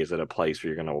Ray is at a place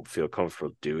where you're going to feel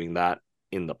comfortable doing that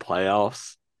in the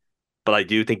playoffs. But I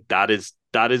do think that is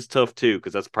tough too,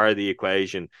 because that's part of the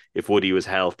equation. If Woody was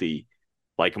healthy,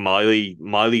 like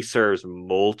Miley serves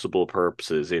multiple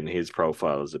purposes in his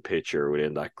profile as a pitcher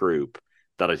within that group,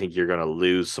 that I think you're going to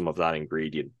lose some of that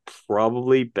ingredient,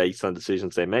 probably based on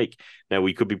decisions they make. Now,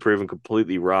 we could be proven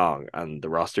completely wrong, and the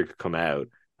roster could come out,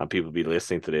 and people be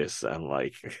listening to this and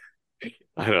like,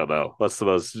 I don't know, what's the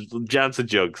most Jansen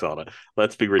jokes on it?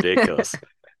 Let's be ridiculous.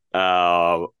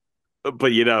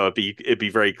 But it'd be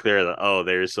very clear that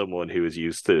there's someone who is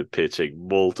used to pitching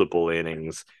multiple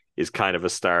innings, is kind of a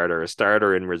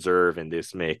starter in reserve in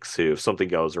this mix, who, if something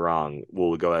goes wrong,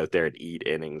 will go out there and eat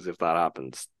innings if that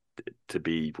happens to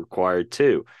be required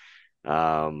too.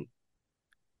 Like,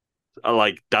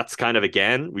 that's kind of,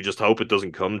 again, we just hope it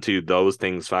doesn't come to those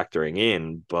things factoring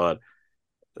in, but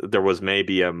there was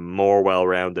maybe a more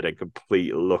well-rounded and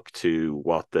complete look to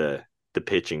what the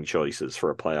pitching choices for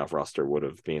a playoff roster would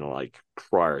have been like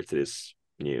prior to this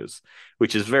news,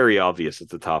 which is very obvious at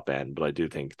the top end, but I do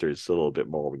think there's a little bit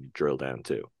more when you drill down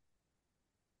too.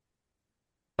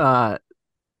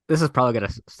 This is probably going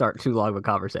to start too long of a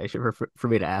conversation for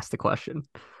me to ask the question.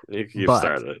 You've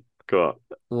started it. Go on.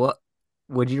 What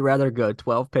would you rather go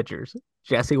 12 pitchers,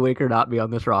 Jesse Winker not be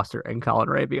on this roster and Colin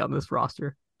Ray be on this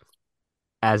roster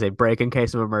as a break in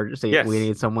case of emergency? Yes. We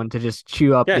need someone to just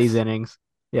chew up these innings.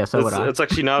 Yeah, so would I. It's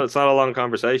actually not. It's not a long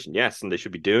conversation. Yes, and they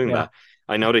should be doing that.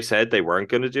 I know they said they weren't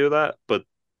going to do that, but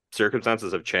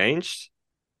circumstances have changed,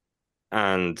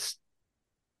 and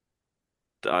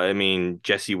I mean,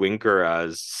 Jesse Winker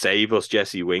as save us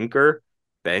Jesse Winker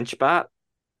bench bat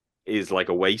is like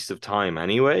a waste of time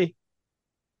anyway.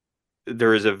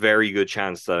 There is a very good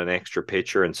chance that an extra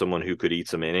pitcher and someone who could eat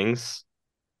some innings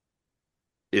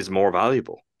is more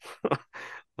valuable.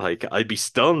 Like, I'd be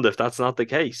stunned if that's not the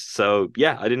case. So,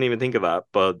 yeah, I didn't even think of that,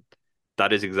 but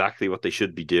that is exactly what they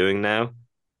should be doing now.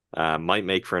 Might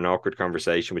make for an awkward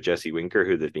conversation with Jesse Winker,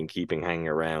 who they've been keeping hanging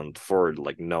around for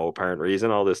like no apparent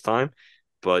reason all this time.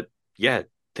 But yeah,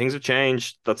 things have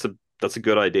changed. That's a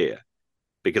good idea,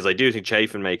 because I do think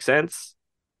Chafin makes sense.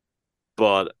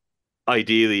 But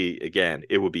ideally, again,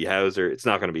 it would be Hauser. It's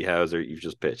not going to be Hauser. You've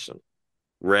just pitched him.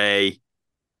 Ray,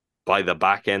 by the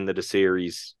back end of the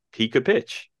series, he could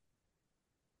pitch.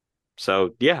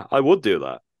 So, yeah, I would do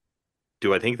that.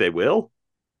 Do I think they will?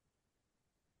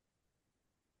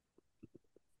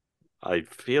 I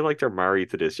feel like they're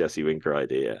married to this Jesse Winker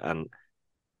idea. And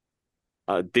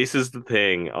this is the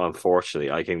thing, unfortunately.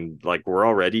 We're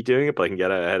already doing it, but I can get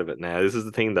out ahead of it now. This is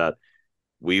the thing that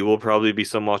we will probably be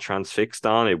somewhat transfixed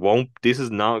on. This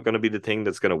is not going to be the thing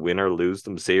that's going to win or lose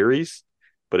them series.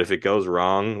 But if it goes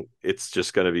wrong, it's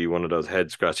just going to be one of those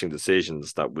head-scratching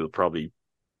decisions that we'll probably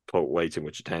put way too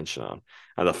much attention on.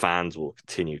 And the fans will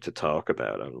continue to talk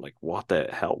about it. I'm like, what the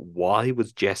hell? Why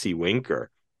was Jesse Winker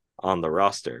on the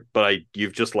roster? But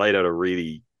you've just laid out a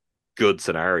really good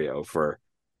scenario for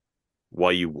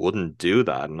why you wouldn't do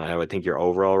that, and I think your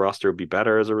overall roster would be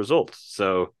better as a result.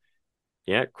 So,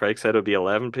 yeah, Craig said it would be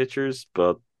 11 pitchers,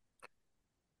 but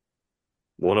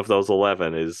one of those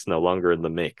 11 is no longer in the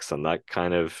mix, and that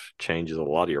kind of changes a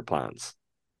lot of your plans.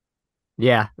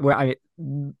 Yeah,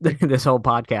 this whole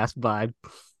podcast by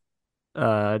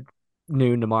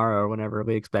noon tomorrow or whenever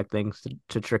we expect things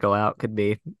to trickle out could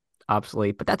be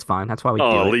obsolete, but that's fine. That's why we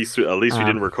Oh, do at it. least we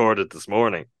didn't Um, record it this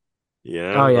morning. You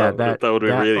oh know, yeah, that would be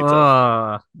really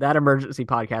tough. that emergency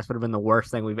podcast would have been the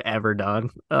worst thing we've ever done.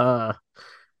 Yeah,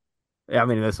 I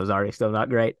mean this was already still not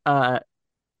great. Are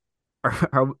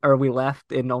we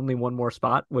left in only one more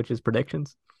spot, which is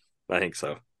predictions? I think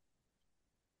so.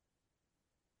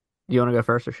 Do you want to go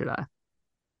first or should I?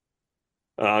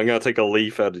 I'm gonna take a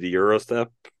leaf out of the Eurostep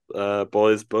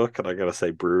boys book, and I'm gonna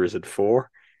say Brewers at 4.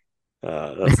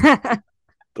 That's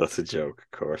that's a joke,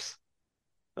 of course.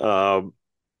 Um,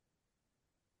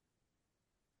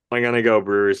 I'm gonna go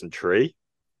Brewers in 3.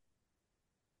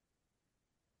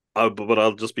 But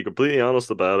I'll just be completely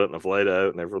honest about it, and I've laid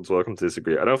out, and everyone's welcome to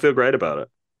disagree. I don't feel great about it,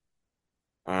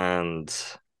 and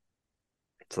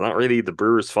it's not really the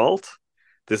Brewers' fault.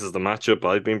 This is the matchup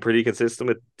I've been pretty consistent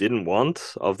with. Didn't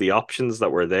want of the options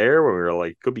that were there when we were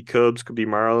like, could be Cubs, could be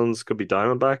Marlins, could be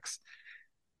Diamondbacks.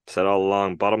 Said all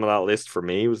along, bottom of that list for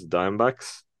me was the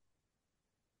Diamondbacks.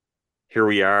 Here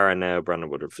we are, and now Brandon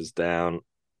Woodruff is down.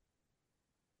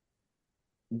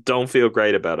 Don't feel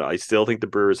great about it. I still think the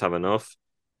Brewers have enough,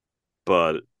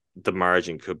 but the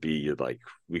margin could be like,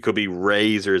 we could be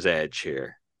razor's edge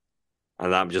here.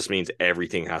 And that just means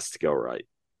everything has to go right.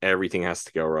 Everything has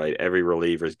to go right. Every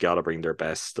reliever's got to bring their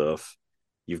best stuff.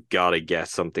 You've got to get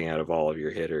something out of all of your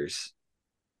hitters.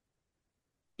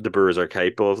 The Brewers are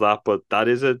capable of that, but that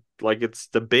is it's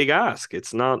the big ask.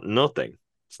 It's not nothing.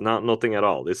 It's not nothing at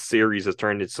all. This series has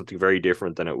turned into something very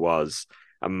different than it was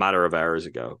a matter of hours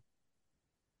ago.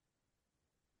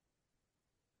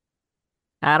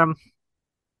 Adam,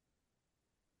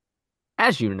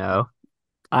 as you know,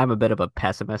 I'm a bit of a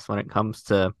pessimist when it comes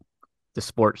to the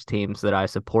sports teams that I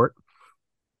support.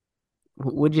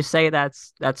 Would you say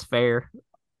that's fair?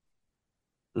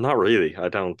 Not really. I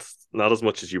don't. Not as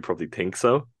much as you probably think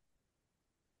so.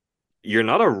 You're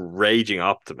not a raging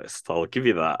optimist. I'll give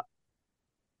you that.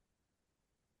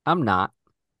 I'm not.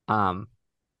 Um,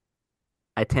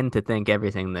 I tend to think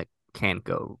everything that can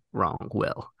go wrong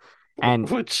will. And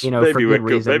Which for good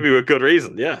reason. maybe with good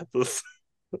reason. Yeah.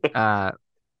 Uh,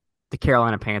 the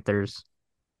Carolina Panthers,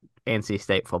 NC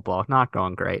State football, not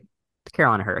going great. The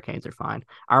Carolina Hurricanes are fine.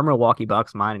 Our Milwaukee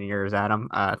Bucks, mine and yours, Adam.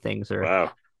 Things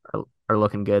Wow. are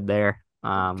looking good there.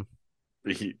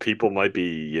 People might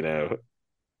be,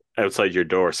 outside your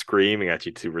door screaming at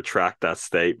you to retract that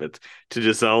statement, to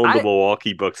disown the I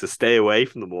Milwaukee Bucks, to stay away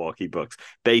from the Milwaukee Bucks,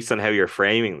 based on how you're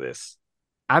framing this.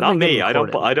 I've Not been getting me.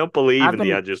 courted. I don't believe I've in the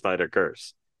been Andrew Snyder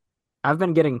curse. I've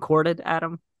been getting courted,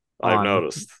 Adam, I've on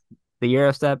noticed. the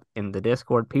Eurostep in the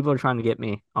Discord. People are trying to get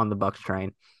me on the Bucks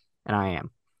train, and I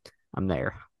am. I'm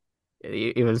there.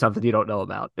 Even something you don't know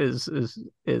about is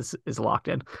locked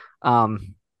in.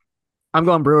 I'm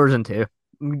going Brewers in 2.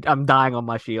 I'm dying on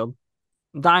my shield.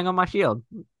 I'm dying on my shield.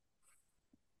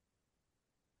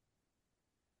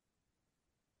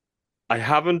 I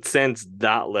haven't sensed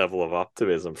that level of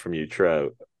optimism from you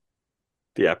throughout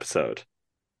the episode.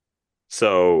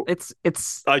 So It's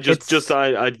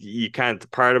you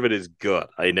can't. Part of it is gut.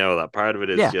 I know that part of it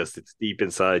is yeah. just it's deep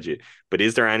inside you. But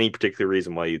is there any particular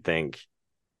reason why you think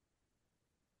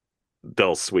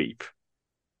they'll sweep?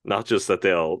 Not just that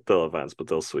they'll advance, but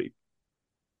they'll sweep.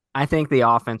 I think the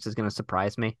offense is going to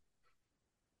surprise me.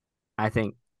 I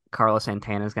think Carlos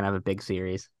Santana is going to have a big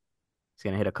series. He's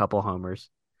going to hit a couple homers.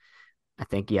 I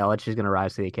think Yelich is going to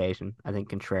rise to the occasion. I think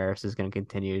Contreras is going to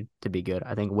continue to be good.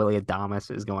 I think Willie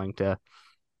Adames is going to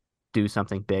do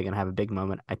something big and have a big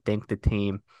moment. I think the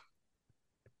team,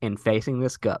 in facing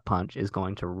this gut punch, is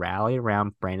going to rally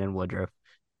around Brandon Woodruff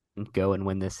and go and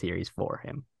win this series for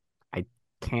him. I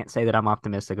can't say that I'm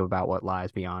optimistic about what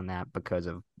lies beyond that because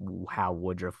of how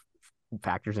Woodruff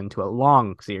factors into a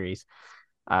long series.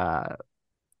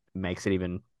 Makes it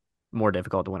even more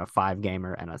difficult to win a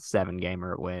 5-gamer and a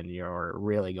 7-gamer when you're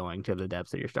really going to the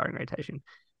depths of your starting rotation.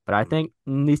 But I think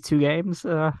in these 2 games,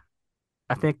 I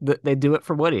think that they do it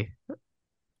for Woody.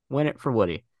 Win it for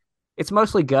Woody. It's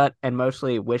mostly gut and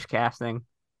mostly wish casting.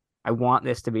 I want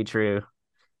this to be true.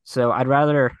 So I'd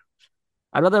rather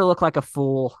look like a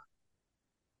fool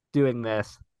doing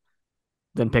this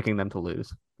than picking them to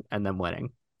lose and then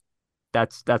winning.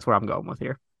 That's where I'm going with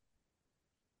here.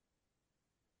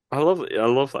 I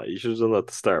love that. You should have done that at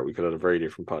the start. We could have had a very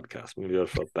different podcast. Maybe I'd have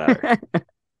felt better.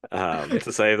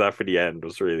 To save that for the end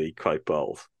was really quite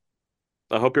bold.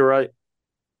 I hope you're right.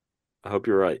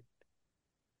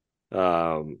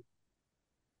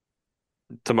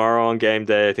 Tomorrow on game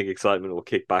day, I think excitement will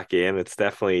kick back in. It's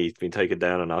definitely been taken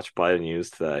down a notch by the news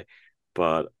today.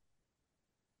 But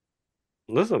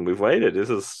listen, we've waited. This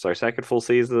is our second full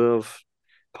season of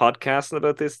podcasting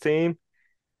about this team.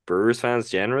 Brewers fans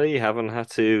generally haven't had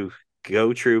to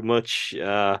go through much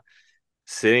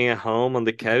sitting at home on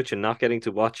the couch and not getting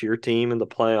to watch your team in the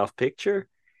playoff picture.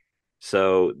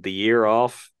 So the year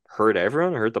off hurt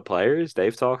everyone, hurt the players.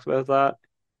 Dave talked about that.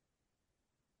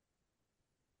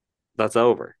 That's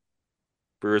over.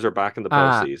 Brewers are back in the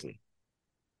postseason.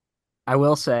 I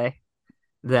will say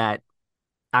that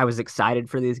I was excited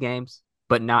for these games,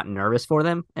 but not nervous for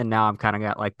them. And now I'm kind of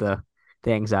got like the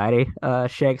anxiety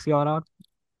shakes going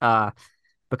on.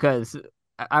 Because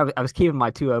I was keeping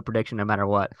my 2-0 prediction no matter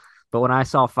what. But when I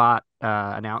saw Fott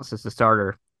announced as the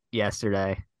starter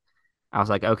yesterday, I was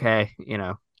like, okay,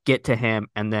 get to him.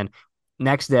 And then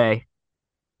next day,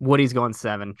 Woody's going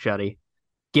 7, Shuddy.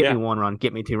 Get me 1 run,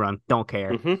 get me 2 run, don't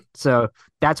care. Mm-hmm. So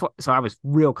that's what. So I was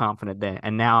real confident then,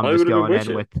 and now I'm I just would've been going with in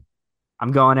you. with,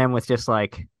 I'm going in with just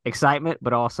like excitement,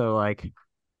 but also like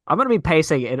I'm gonna be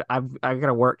pacing. And I got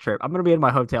a work trip. I'm gonna be in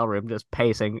my hotel room just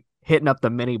pacing, hitting up the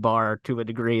mini bar to a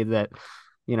degree that,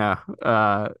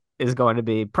 is going to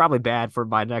be probably bad for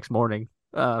my next morning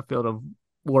field of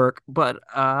work. But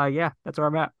yeah, that's where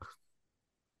I'm at.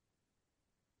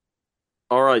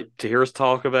 All right, to hear us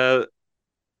talk about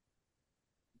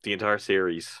the entire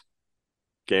series,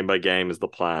 game by game, is the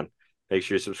plan. Make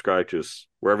sure you subscribe to us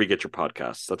wherever you get your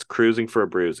podcasts. That's Cruising for a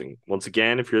Bruising. Once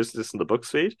again, if you're listening to this in the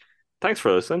Books feed, thanks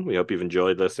for listening. We hope you've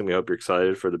enjoyed listening. We hope you're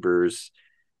excited for the Brewers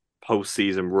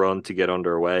postseason run to get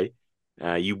underway.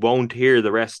 You won't hear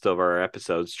the rest of our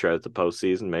episodes throughout the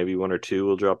postseason. Maybe 1 or 2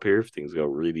 will drop here if things go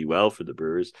really well for the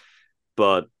Brewers.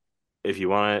 But if you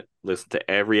want to listen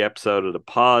to every episode of the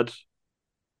pod,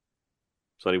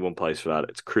 there's only one place for that.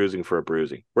 It's Cruising for a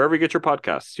Bruising. Wherever you get your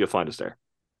podcasts, you'll find us there.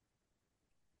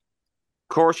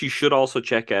 Of course, you should also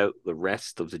check out the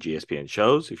rest of the GSPN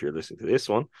shows if you're listening to this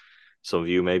one. Some of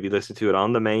you may be listening to it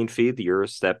on the main feed, the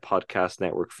Eurostep Podcast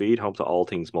Network feed, home to all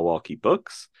things Milwaukee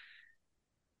Bucks.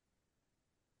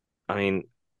 I mean,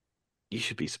 you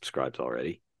should be subscribed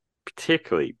already,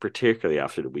 particularly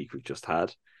after the week we've just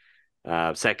had.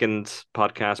 Second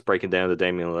podcast breaking down the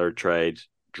Damian Lillard trade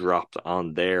dropped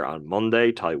on there on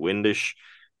Monday. Ty Windish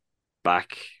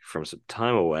back from some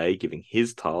time away, giving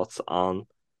his thoughts on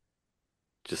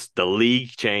just the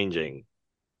league-changing,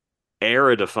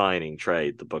 era-defining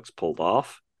trade the Bucks pulled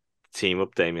off. Team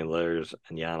up Damian Lillard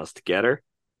and Giannis together.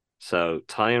 So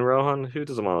Ty and Rohan, who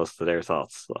doesn't want us to their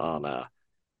thoughts on the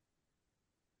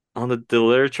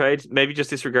Lillard trade? Maybe just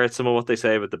disregard some of what they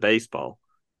say about the baseball.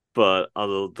 But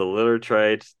on the Lillard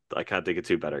trade, I can't think of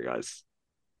 2 better guys.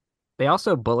 They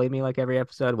also bully me like every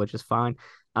episode, which is fine.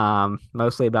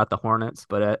 Mostly about the Hornets,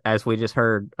 but as we just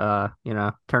heard,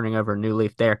 turning over a new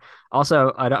leaf there.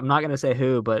 Also, I'm not going to say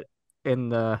who, but in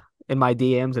my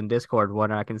DMs and Discord,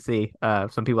 what I can see,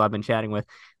 some people I've been chatting with,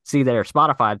 see their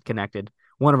Spotify connected.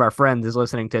 One of our friends is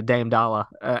listening to Dame Dalla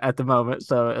at the moment,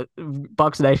 so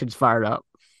Bucks Nation's fired up.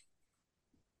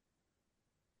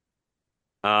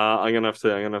 I'm gonna have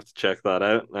to check that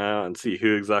out now and see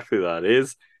who exactly that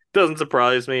is. Doesn't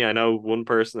surprise me. I know one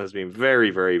person has been very,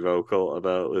 very vocal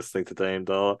about listening to Dame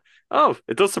Dalla. Oh,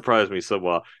 it does surprise me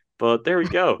somewhat, but there we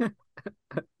go.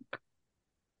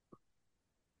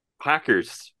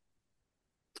 Packers.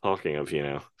 Talking of,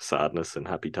 sadness and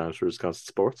happy times for Wisconsin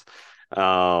sports.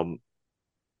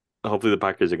 Hopefully the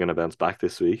Packers are going to bounce back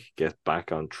this week, get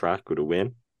back on track with a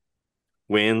win.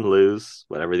 Win, lose,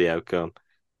 whatever the outcome.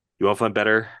 You won't find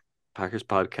better Packers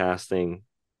podcasting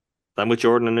than with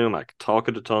Jordan and Numac. Talk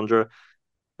of the Tundra.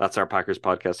 That's our Packers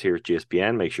podcast here at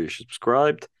GSPN. Make sure you're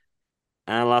subscribed.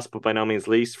 And last but by no means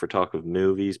least, for talk of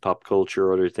movies, pop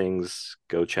culture, other things,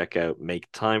 go check out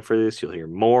Make Time for This. You'll hear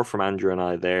more from Andrew and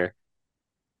I there.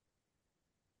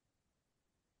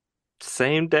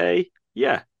 Same day?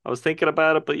 Yeah, I was thinking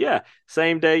about it, but yeah,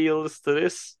 same day you'll listen to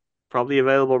this. Probably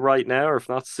available right now, or if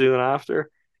not soon after.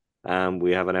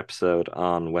 We have an episode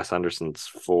on Wes Anderson's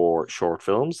 4 short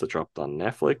films that dropped on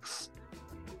Netflix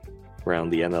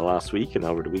around the end of last week and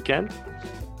over the weekend.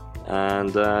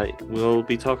 And we'll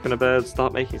be talking about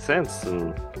Stop Making Sense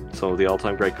and some of the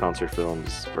all-time great concert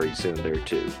films very soon there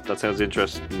too. If that sounds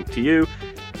interesting to you,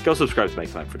 go subscribe to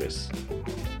Make Time for This.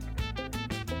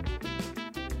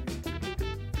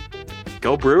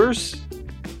 Go Brewers!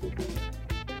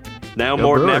 Now Go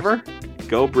more Brewers. than ever,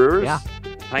 go Brewers! Yeah.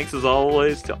 Thanks as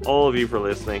always to all of you for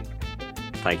listening.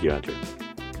 Thank you, Andrew.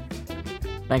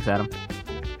 Thanks, Adam.